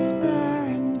whisper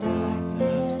and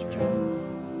darkness tremble?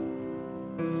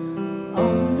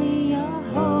 Only a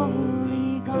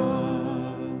holy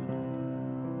God.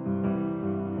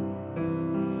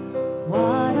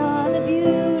 What are the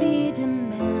beauty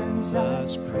demands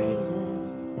such praises?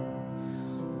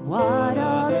 What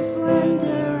all the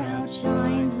splendor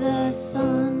outshines the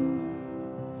sun?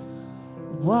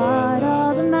 What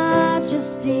all the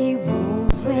majesty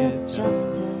rules with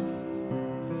justice?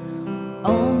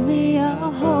 Only a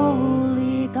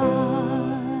holy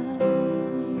God.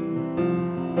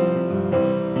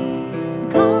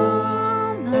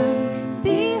 Come and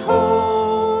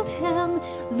behold him,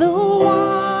 the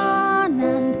one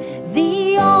and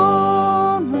the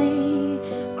only.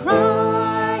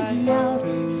 Cry out,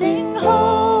 sing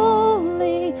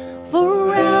holy,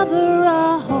 forever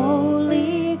a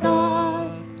holy God.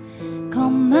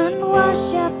 Come and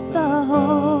worship the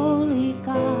holy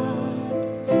God.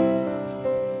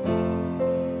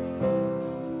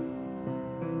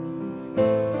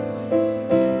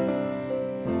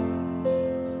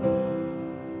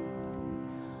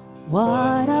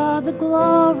 What all the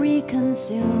glory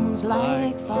consumes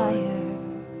like fire?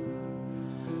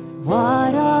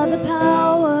 What all the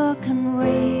power can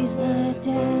raise the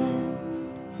dead?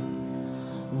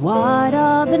 What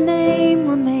all the name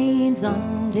remains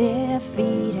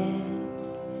undefeated?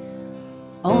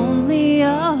 Only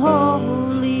a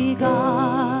holy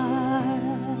God.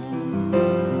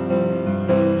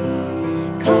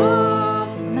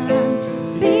 Come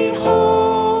and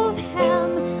behold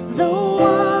him, the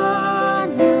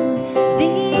one and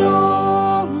the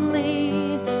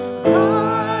only.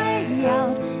 Cry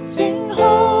out, sing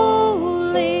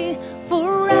holy,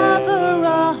 forever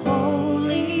a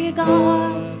holy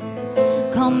God.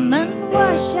 Come and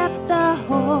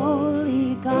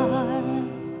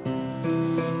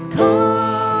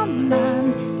Come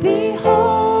and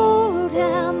behold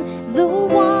him, the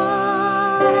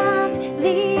one and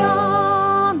the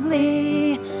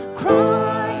only.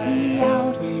 Cry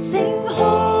out, sing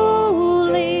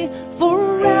holy,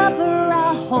 forever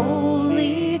a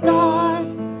holy God.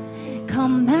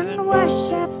 Come and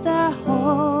worship the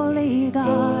holy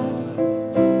God.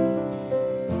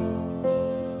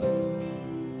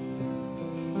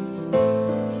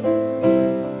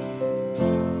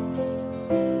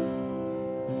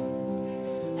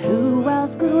 Who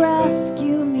else could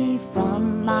rescue me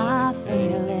from my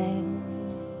failing?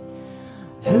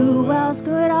 Who else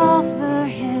could offer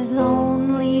his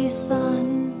only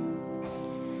son?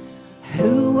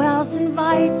 Who else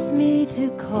invites me to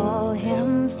call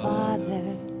him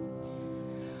Father?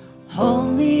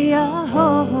 Only a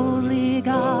holy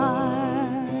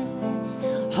God.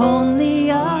 Only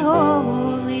a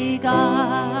holy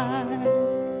God.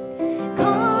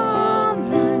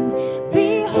 Come and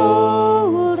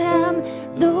behold him,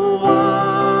 the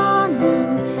one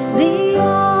and the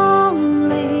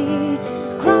only.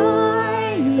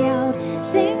 Cry out,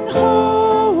 sing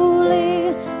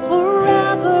holy,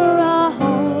 forever a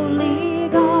holy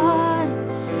God.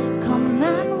 Come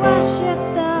and worship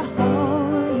the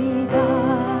holy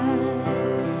God.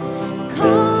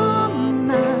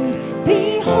 Come and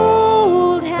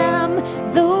behold him,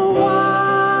 the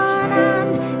one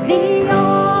and the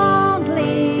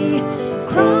only.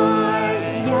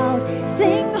 Cry out,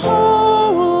 sing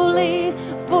holy,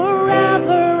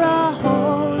 forever a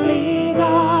holy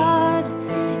God.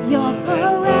 You're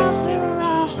forever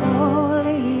a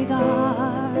holy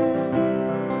God.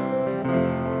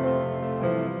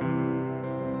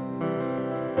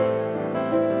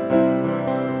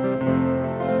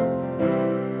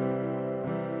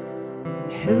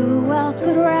 Who else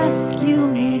could rescue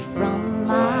me from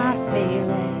my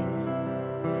failing?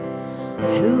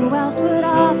 Who else would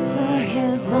offer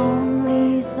his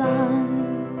only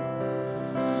son?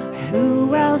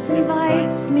 Who else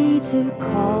invites me to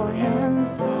call him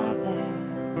Father?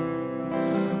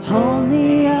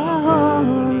 Only a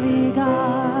holy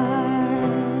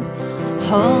God.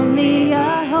 Only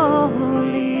a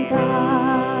holy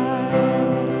God.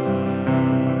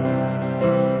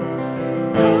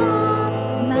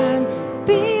 Come and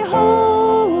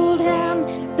behold him,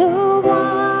 the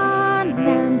one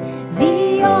and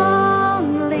the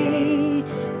only.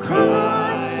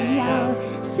 Cry out,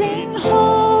 sing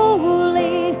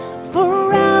holy,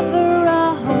 forever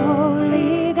a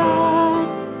holy God.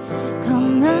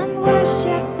 Come and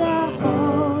worship the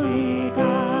holy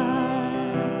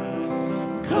God.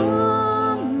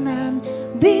 Come and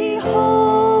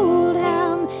behold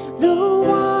him, the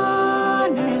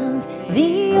one and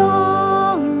the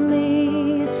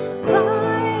only.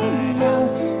 Cry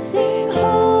out, sing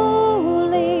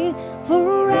holy,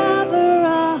 forever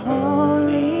a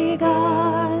holy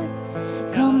God.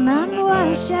 Come and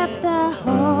worship the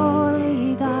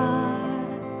holy God.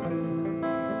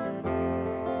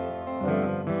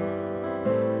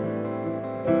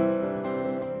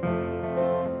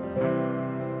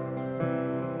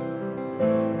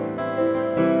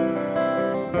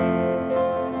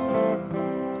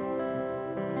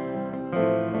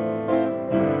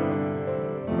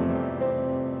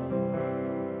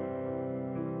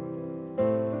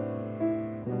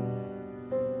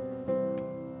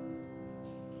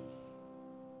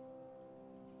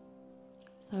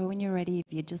 So when you're ready, if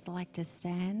you'd just like to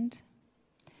stand.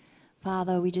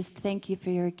 Father, we just thank you for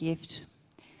your gift.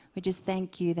 We just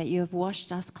thank you that you have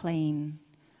washed us clean.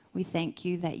 We thank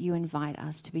you that you invite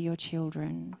us to be your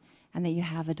children and that you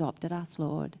have adopted us,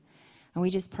 Lord. And we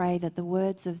just pray that the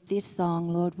words of this song,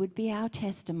 Lord, would be our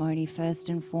testimony first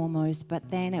and foremost, but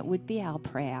then it would be our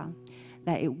prayer,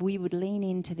 that we would lean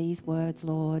into these words,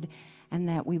 Lord, and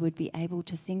that we would be able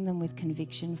to sing them with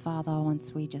conviction, Father,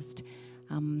 once we just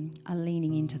are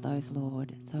leaning into those,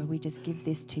 Lord. So we just give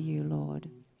this to you, Lord.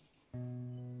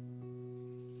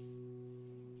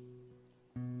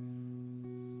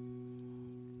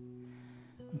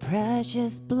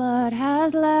 Precious blood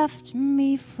has left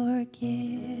me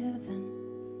forgiven,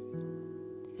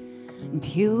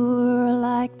 pure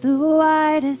like the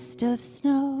whitest of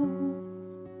snow,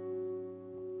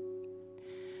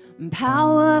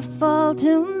 powerful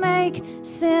to make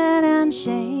sin and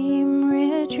shame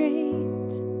retreat.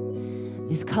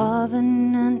 This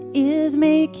covenant is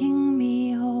making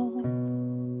me whole.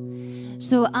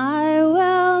 So I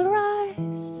will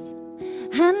rise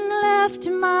and lift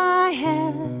my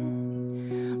head,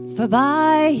 for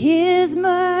by his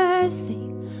mercy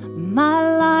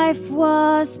my life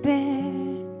was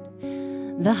spared.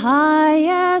 The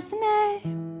highest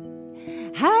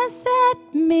name has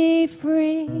set me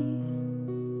free.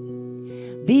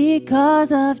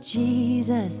 Because of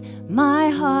Jesus, my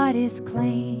heart is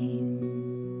clean.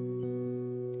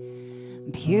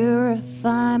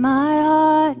 Purify my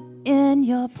heart in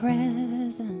your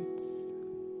presence.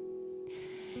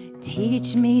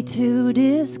 Teach me to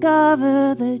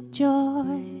discover the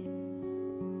joy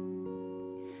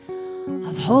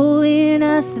of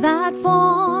holiness that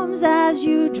forms as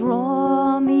you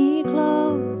draw me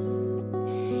close.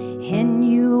 In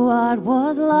you what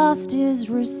was lost is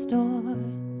restored.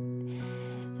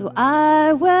 So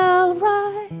I will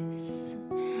rise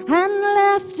and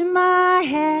lift my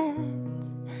head,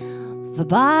 for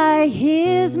by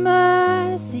his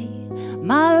mercy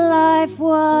my life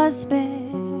was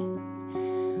spared.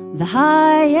 The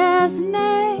highest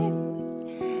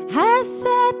name has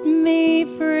set me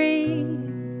free.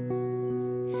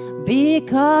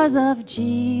 Because of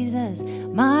Jesus,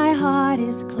 my heart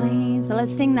is clean. So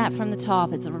let's sing that from the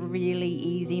top. It's a really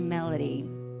easy melody.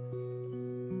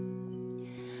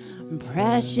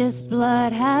 Precious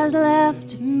blood has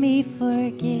left me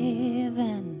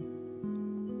forgiven,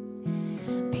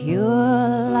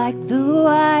 pure like the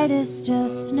whitest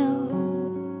of snow,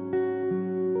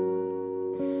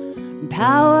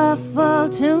 powerful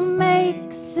to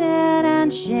make sin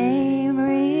and shame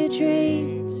retreat.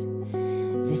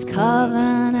 This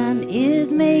covenant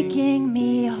is making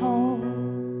me whole.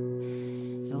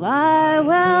 So I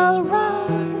will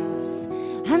rise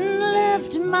and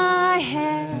lift my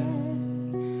head,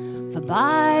 for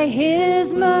by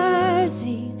his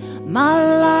mercy my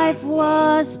life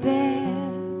was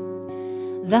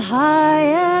spared. The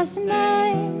highest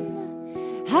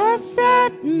name has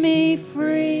set me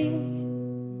free.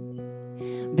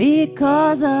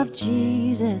 Because of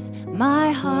Jesus,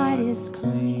 my heart is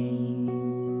clean.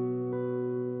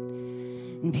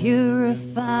 And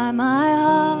purify my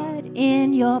heart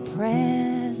in your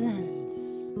presence.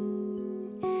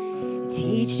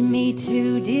 Teach me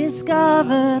to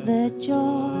discover the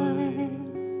joy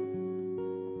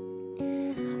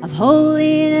of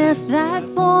holiness that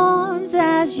forms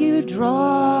as you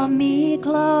draw me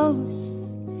close.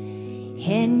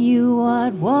 In you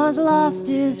what was lost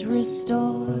is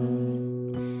restored.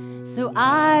 So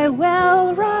I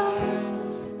will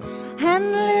rise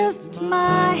and lift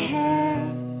my head,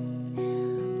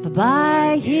 for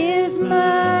by his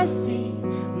mercy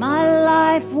my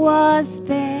life was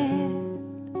spared.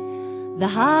 The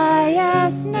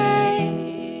highest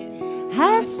name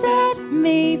has set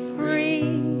me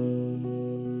free.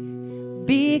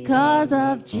 Because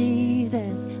of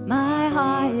Jesus, my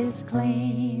heart is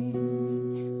clean.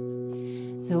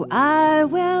 So I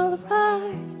will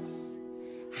rise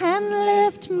and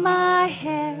lift my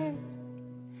head,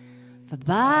 for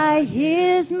by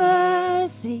his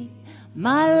mercy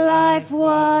my life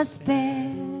was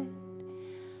spared.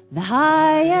 The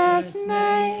highest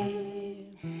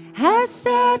name has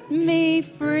set me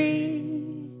free.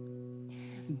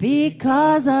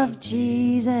 Because of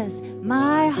Jesus,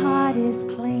 my heart is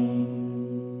clean.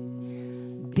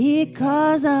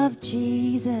 Because of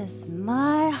Jesus,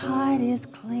 my heart is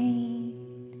clean.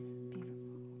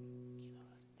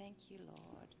 Thank you,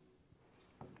 Lord.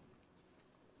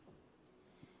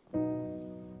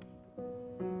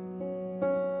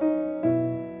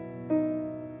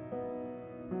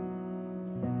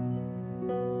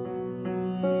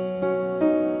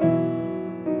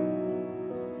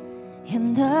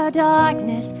 In the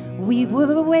darkness, we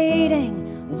were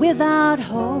waiting without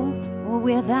hope or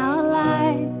without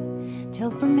light,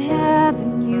 till from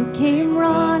heaven you came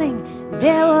running.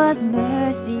 There was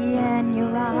mercy in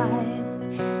your eyes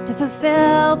to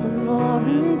fulfill the law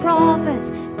and prophets.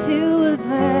 To a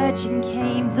virgin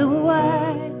came the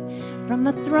word, from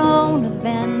a throne of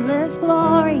endless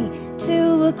glory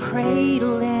to a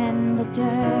cradle in the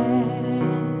dirt.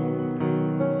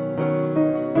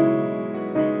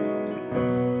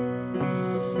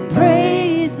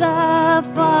 Praise the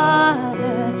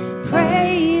Father,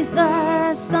 praise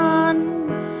the Son,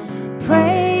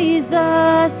 praise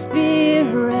the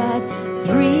Spirit,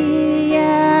 three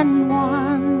in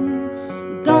one.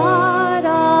 God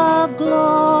of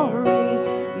glory,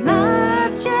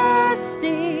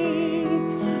 majesty,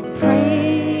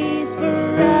 praise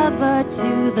forever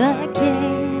to the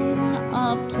King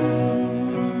of Kings.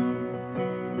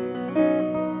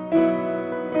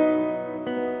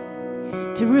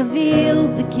 To reveal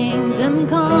the kingdom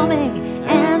coming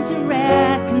and to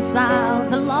reconcile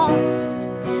the lost,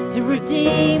 to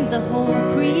redeem the whole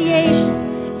creation.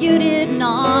 You did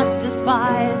not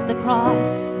despise the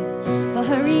cross, for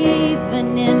her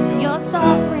even in your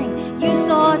suffering you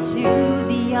saw to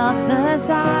the other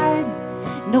side.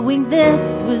 knowing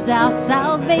this was our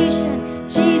salvation.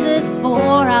 Jesus, for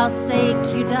our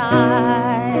sake you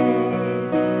died.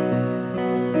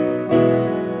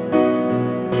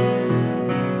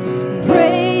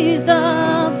 Praise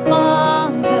the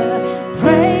Father,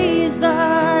 praise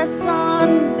the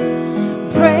Son,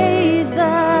 praise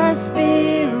the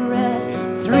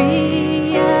Spirit,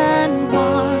 three and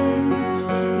one.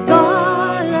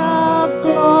 God of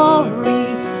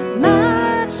glory,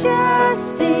 majesty,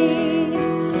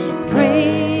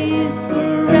 praise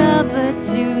forever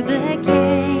to the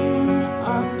King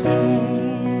of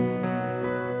Kings.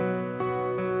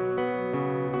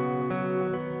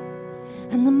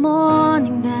 And the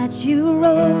morning that you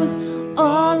rose,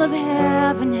 all of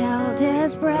heaven held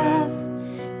its breath,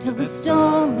 till the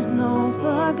stone was moved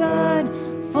for good,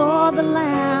 for the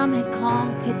Lamb had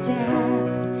conquered death.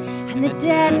 And the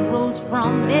dead rose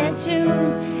from their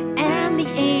tombs, and the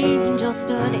angels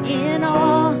stood in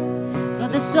awe, for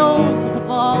the souls of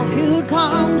all who'd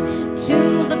come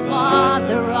to the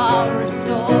Father are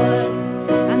restored.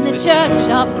 And the church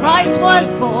of Christ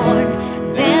was born,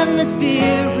 then the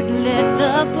Spirit lit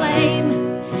the flame.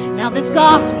 Now this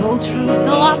gospel truth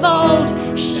of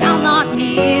old shall not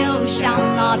kneel,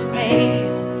 shall not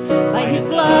fade. By his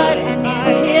blood and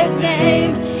in his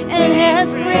name, in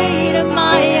his freedom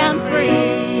I am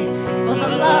free. For the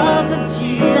love of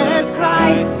Jesus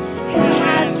Christ, who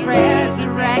has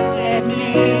resurrected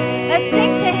me. Let's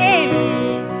sing to him.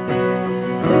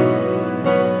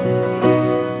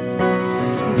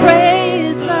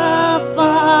 Praise the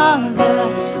Father,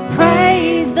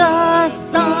 praise the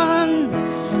Son,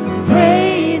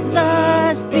 praise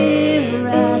the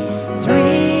Spirit,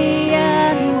 three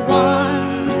and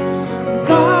one.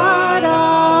 God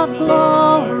of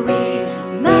glory,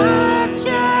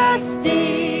 majesty,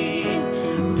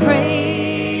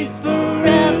 praise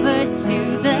forever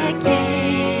to the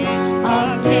King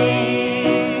of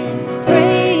Kings.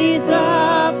 Praise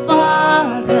the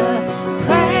Father,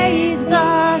 praise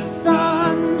the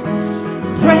Son,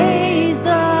 praise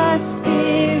the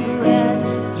Spirit,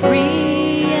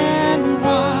 three and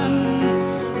one.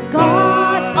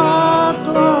 God of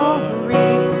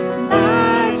glory,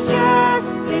 majesty,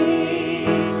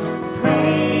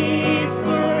 praise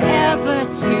forever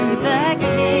to the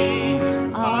King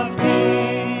of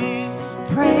Kings.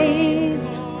 Praise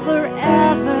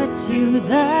forever to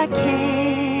the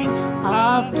King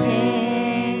of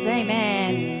Kings.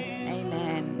 Amen.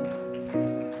 Amen.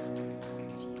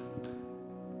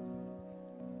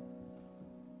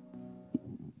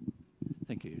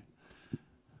 Thank you.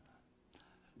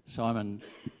 Simon,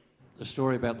 the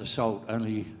story about the salt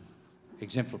only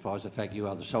exemplifies the fact you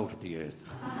are the salt of the earth.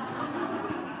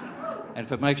 And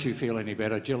if it makes you feel any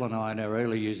better, Jill and I in our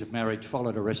early years of marriage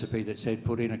followed a recipe that said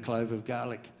put in a clove of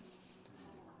garlic,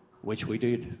 which we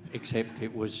did, except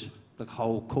it was the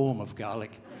whole corm of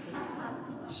garlic.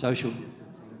 Social... At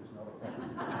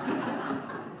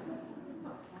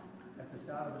the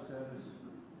start of the service,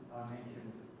 I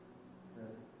mentioned the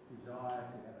desire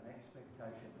to have an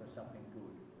expectation for something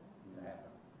good to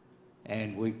happen.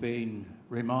 And we've been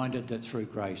reminded that through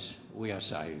grace we are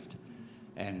saved.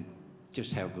 And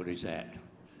just how good is that?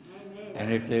 Amen.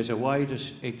 And if there's a way to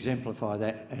exemplify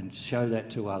that and show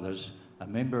that to others, a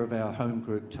member of our home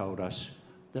group told us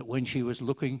that when she was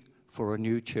looking for a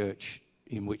new church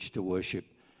in which to worship,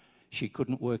 she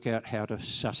couldn't work out how to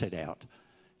suss it out.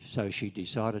 So she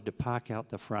decided to park out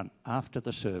the front after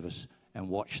the service and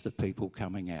watch the people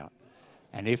coming out.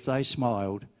 And if they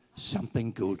smiled,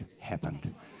 something good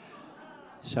happened.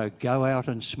 So go out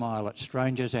and smile at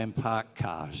strangers and parked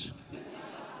cars.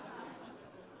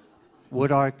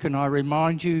 Can I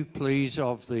remind you, please,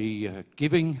 of the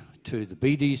giving to the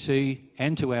BDC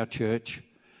and to our church.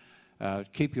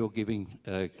 Keep your giving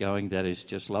going. That is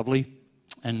just lovely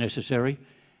and necessary.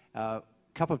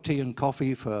 Cup of tea and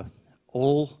coffee for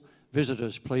all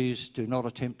visitors. Please do not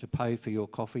attempt to pay for your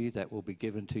coffee. That will be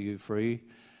given to you free.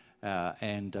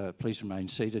 And please remain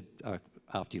seated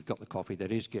after you've got the coffee.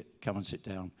 That is, come and sit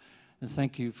down. And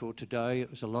thank you for today. It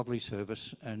was a lovely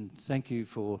service. And thank you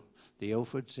for the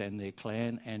Elfords and their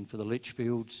clan, and for the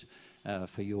Litchfields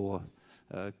for your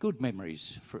good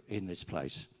memories in this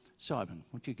place. Simon,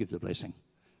 would you give the blessing?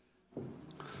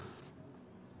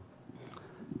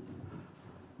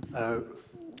 Our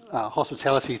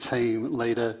hospitality team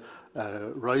leader,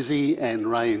 Rosie and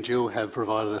Ray and Jill have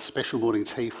provided a special morning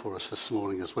tea for us this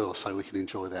morning as well, so we can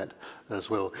enjoy that as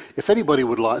well. If anybody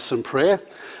would like some prayer,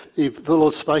 if the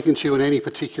Lord's spoken to you in any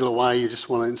particular way, you just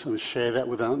want to share that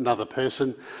with another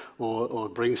person or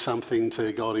bring something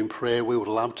to God in prayer, we would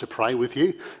love to pray with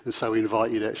you, and so we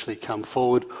invite you to actually come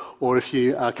forward. Or if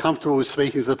you are comfortable with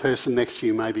speaking to the person next to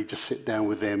you, maybe just sit down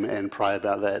with them and pray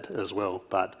about that as well.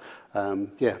 But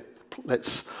yeah,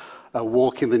 let's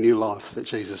walk in the new life that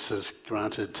Jesus has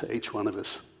granted to each one of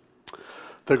us.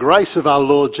 The grace of our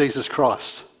Lord Jesus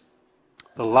Christ,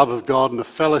 the love of God and the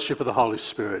fellowship of the Holy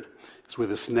Spirit is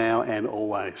with us now and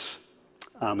always.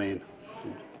 Amen.